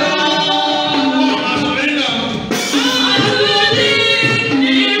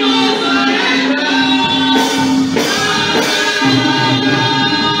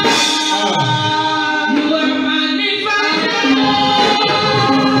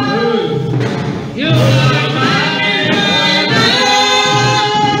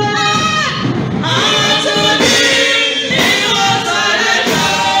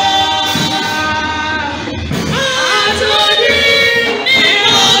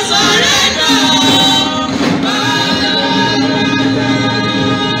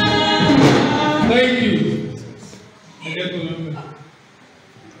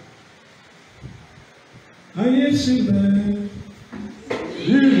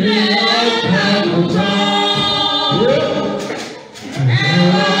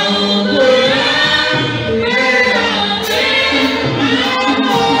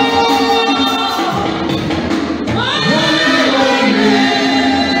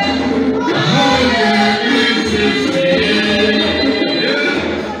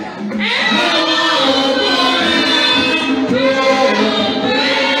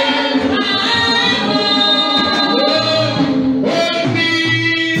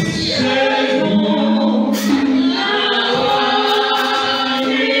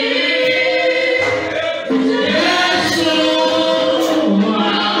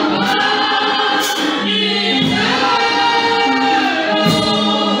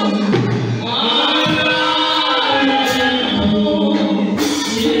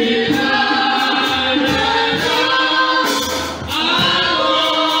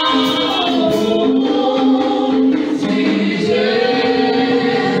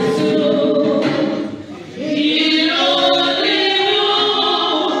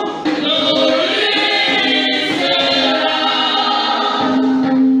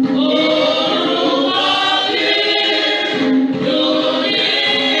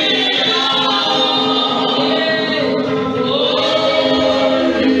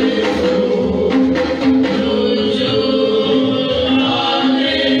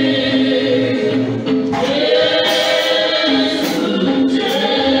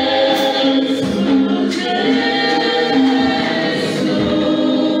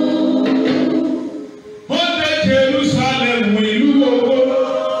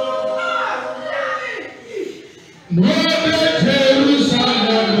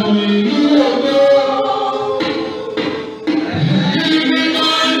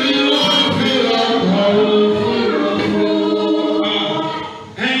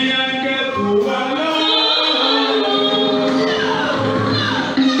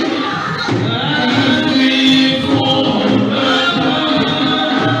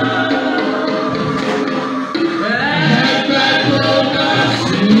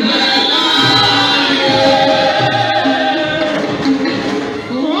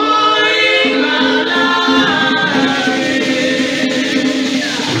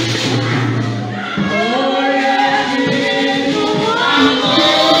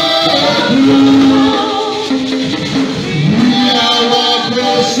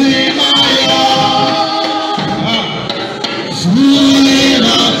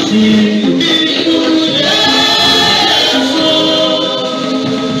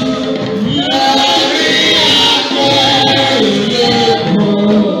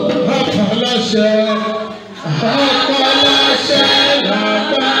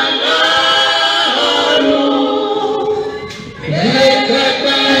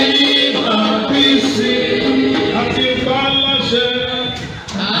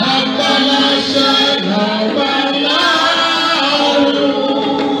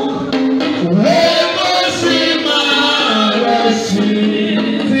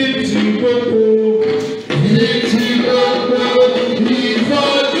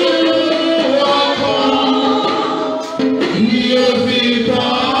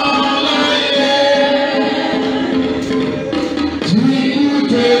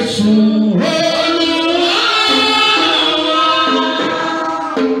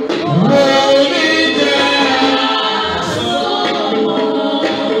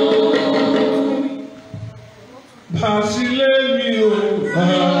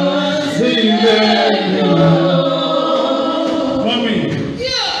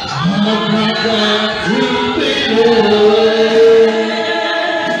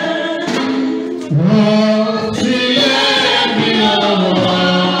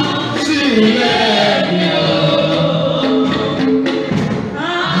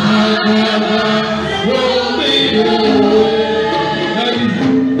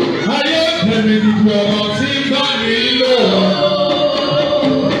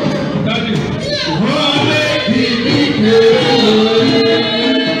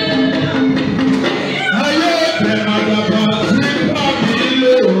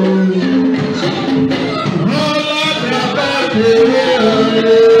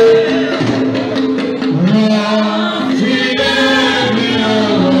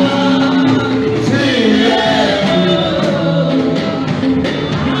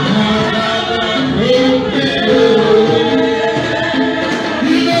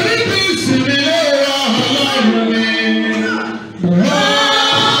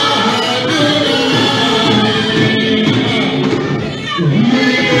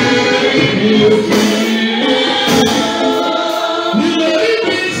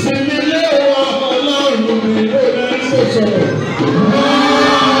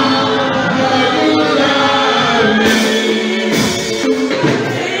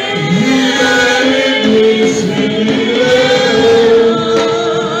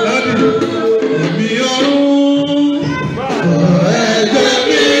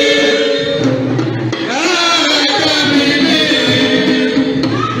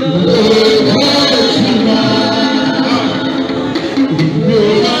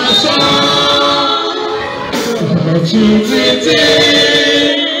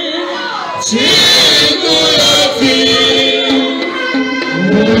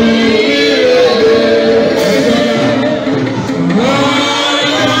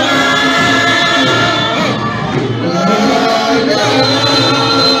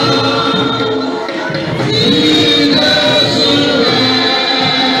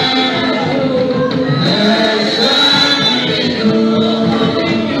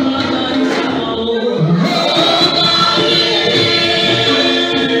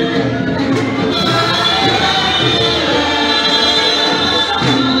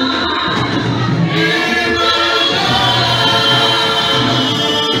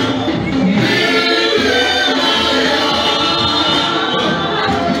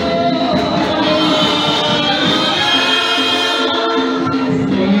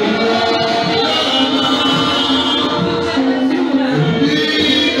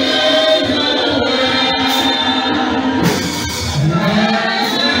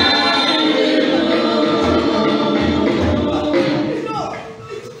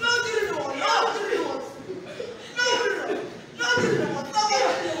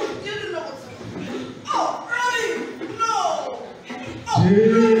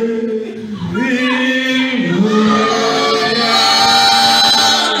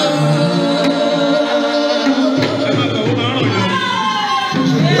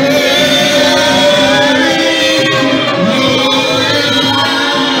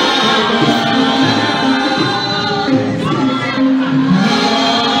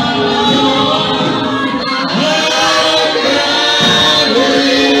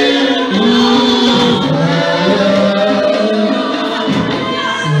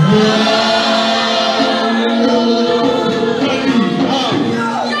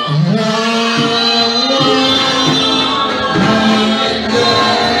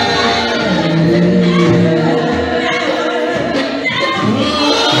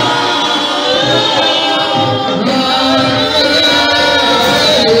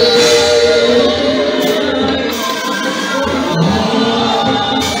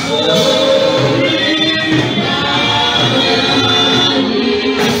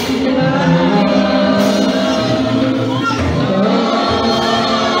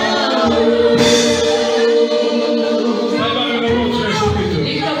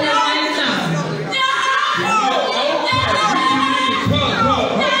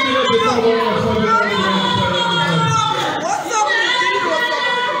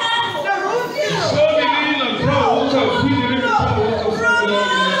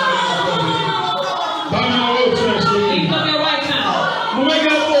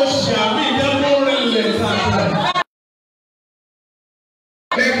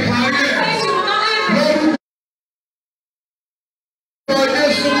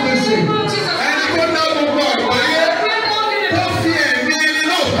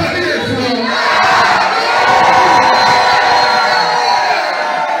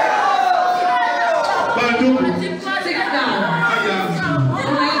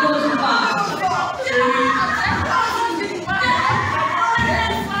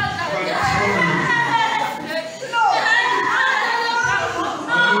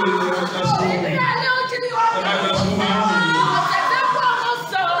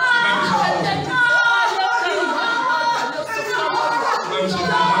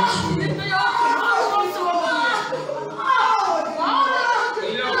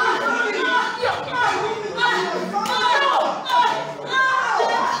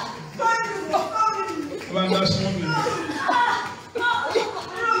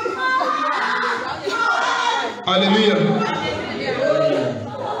 Hallelujah.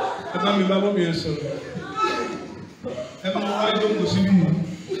 Ẹ bá mi bá bọ́ mi yẹn sọ̀rọ̀. Ẹ máa wá jókòó síbí yìí.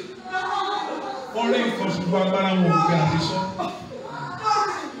 Wọ́n rí nǹkan ṣùgbọ́n agbára wọn ò gbé àti sọ.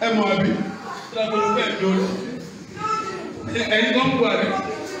 Ẹ mọ̀ àbí? Lábẹ́lú bẹ́ẹ̀ lórí. Ẹ̀yin kan bù àrẹ.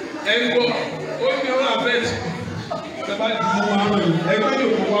 Ẹ̀yin kọ́ ó ní ọ̀rọ̀ àbẹ́ẹ̀tì. Ẹ bá dì mọ́ wọn rẹ̀. Ẹgbẹ́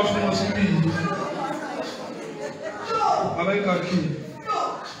yóò kó wá fún wọn síbí yìí. Amẹ́ríkà kì í.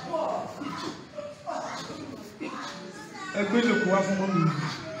 Ẹgbẹ́ yóò kó wá fún wọn mi.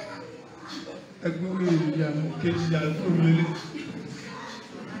 Ẹgbẹ́ orí ìyàwó kejì ìyàwó tó lélẹ̀.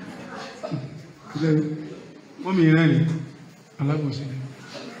 Wọ́n mi rẹ́rìn alábòsí.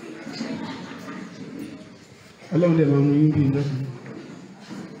 Ọlọ́run dẹ̀ máa mú yín bí iná.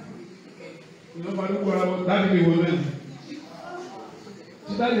 Ìjọba ló kó ara wọn dáàbì mi wọ náà.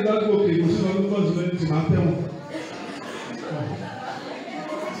 Tí dáàbì bá gbọ́ òkè kò sí ọdún tọ́jú lẹ́yìn tí máa tẹ̀wọ̀n.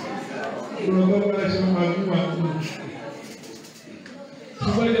 Ìrọ̀lọ́gbọ́n bá ṣe máa mú wa kú.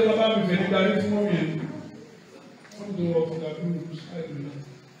 Ṣùgbọ́n ilé bàbá mi fẹ́ ní darí fún mọ́mí ẹ̀. Wọ́n tó wọ fún dàbí mi kú sáìdì náà.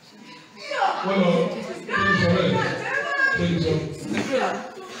 Wọ́n lọ tẹ́lẹ̀ sọ̀rọ̀ ẹ̀ tẹ́lẹ̀ sọ.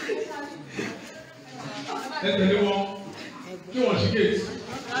 Ẹ tẹ̀lé wọn kí wọ́n ṣí gate.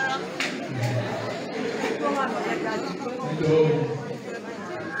 Ẹjọ́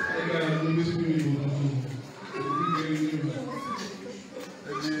ẹgbẹ́ àwọn ọmọ ẹgbẹ́ síbí ìwọ̀n tuntun.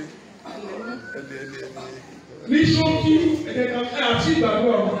 Ní ṣókí ẹ̀ẹ́dẹ̀ka àti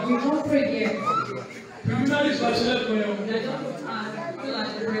ìgbàgbọ́ àwọn. Criminal is not select for you.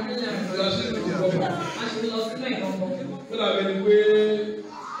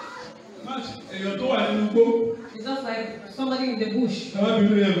 It's just like somebody in the bush. Sorry,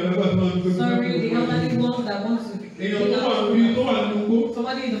 the elderly one that wants to.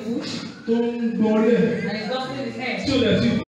 Somebody in the bush. And he's dusting his hair.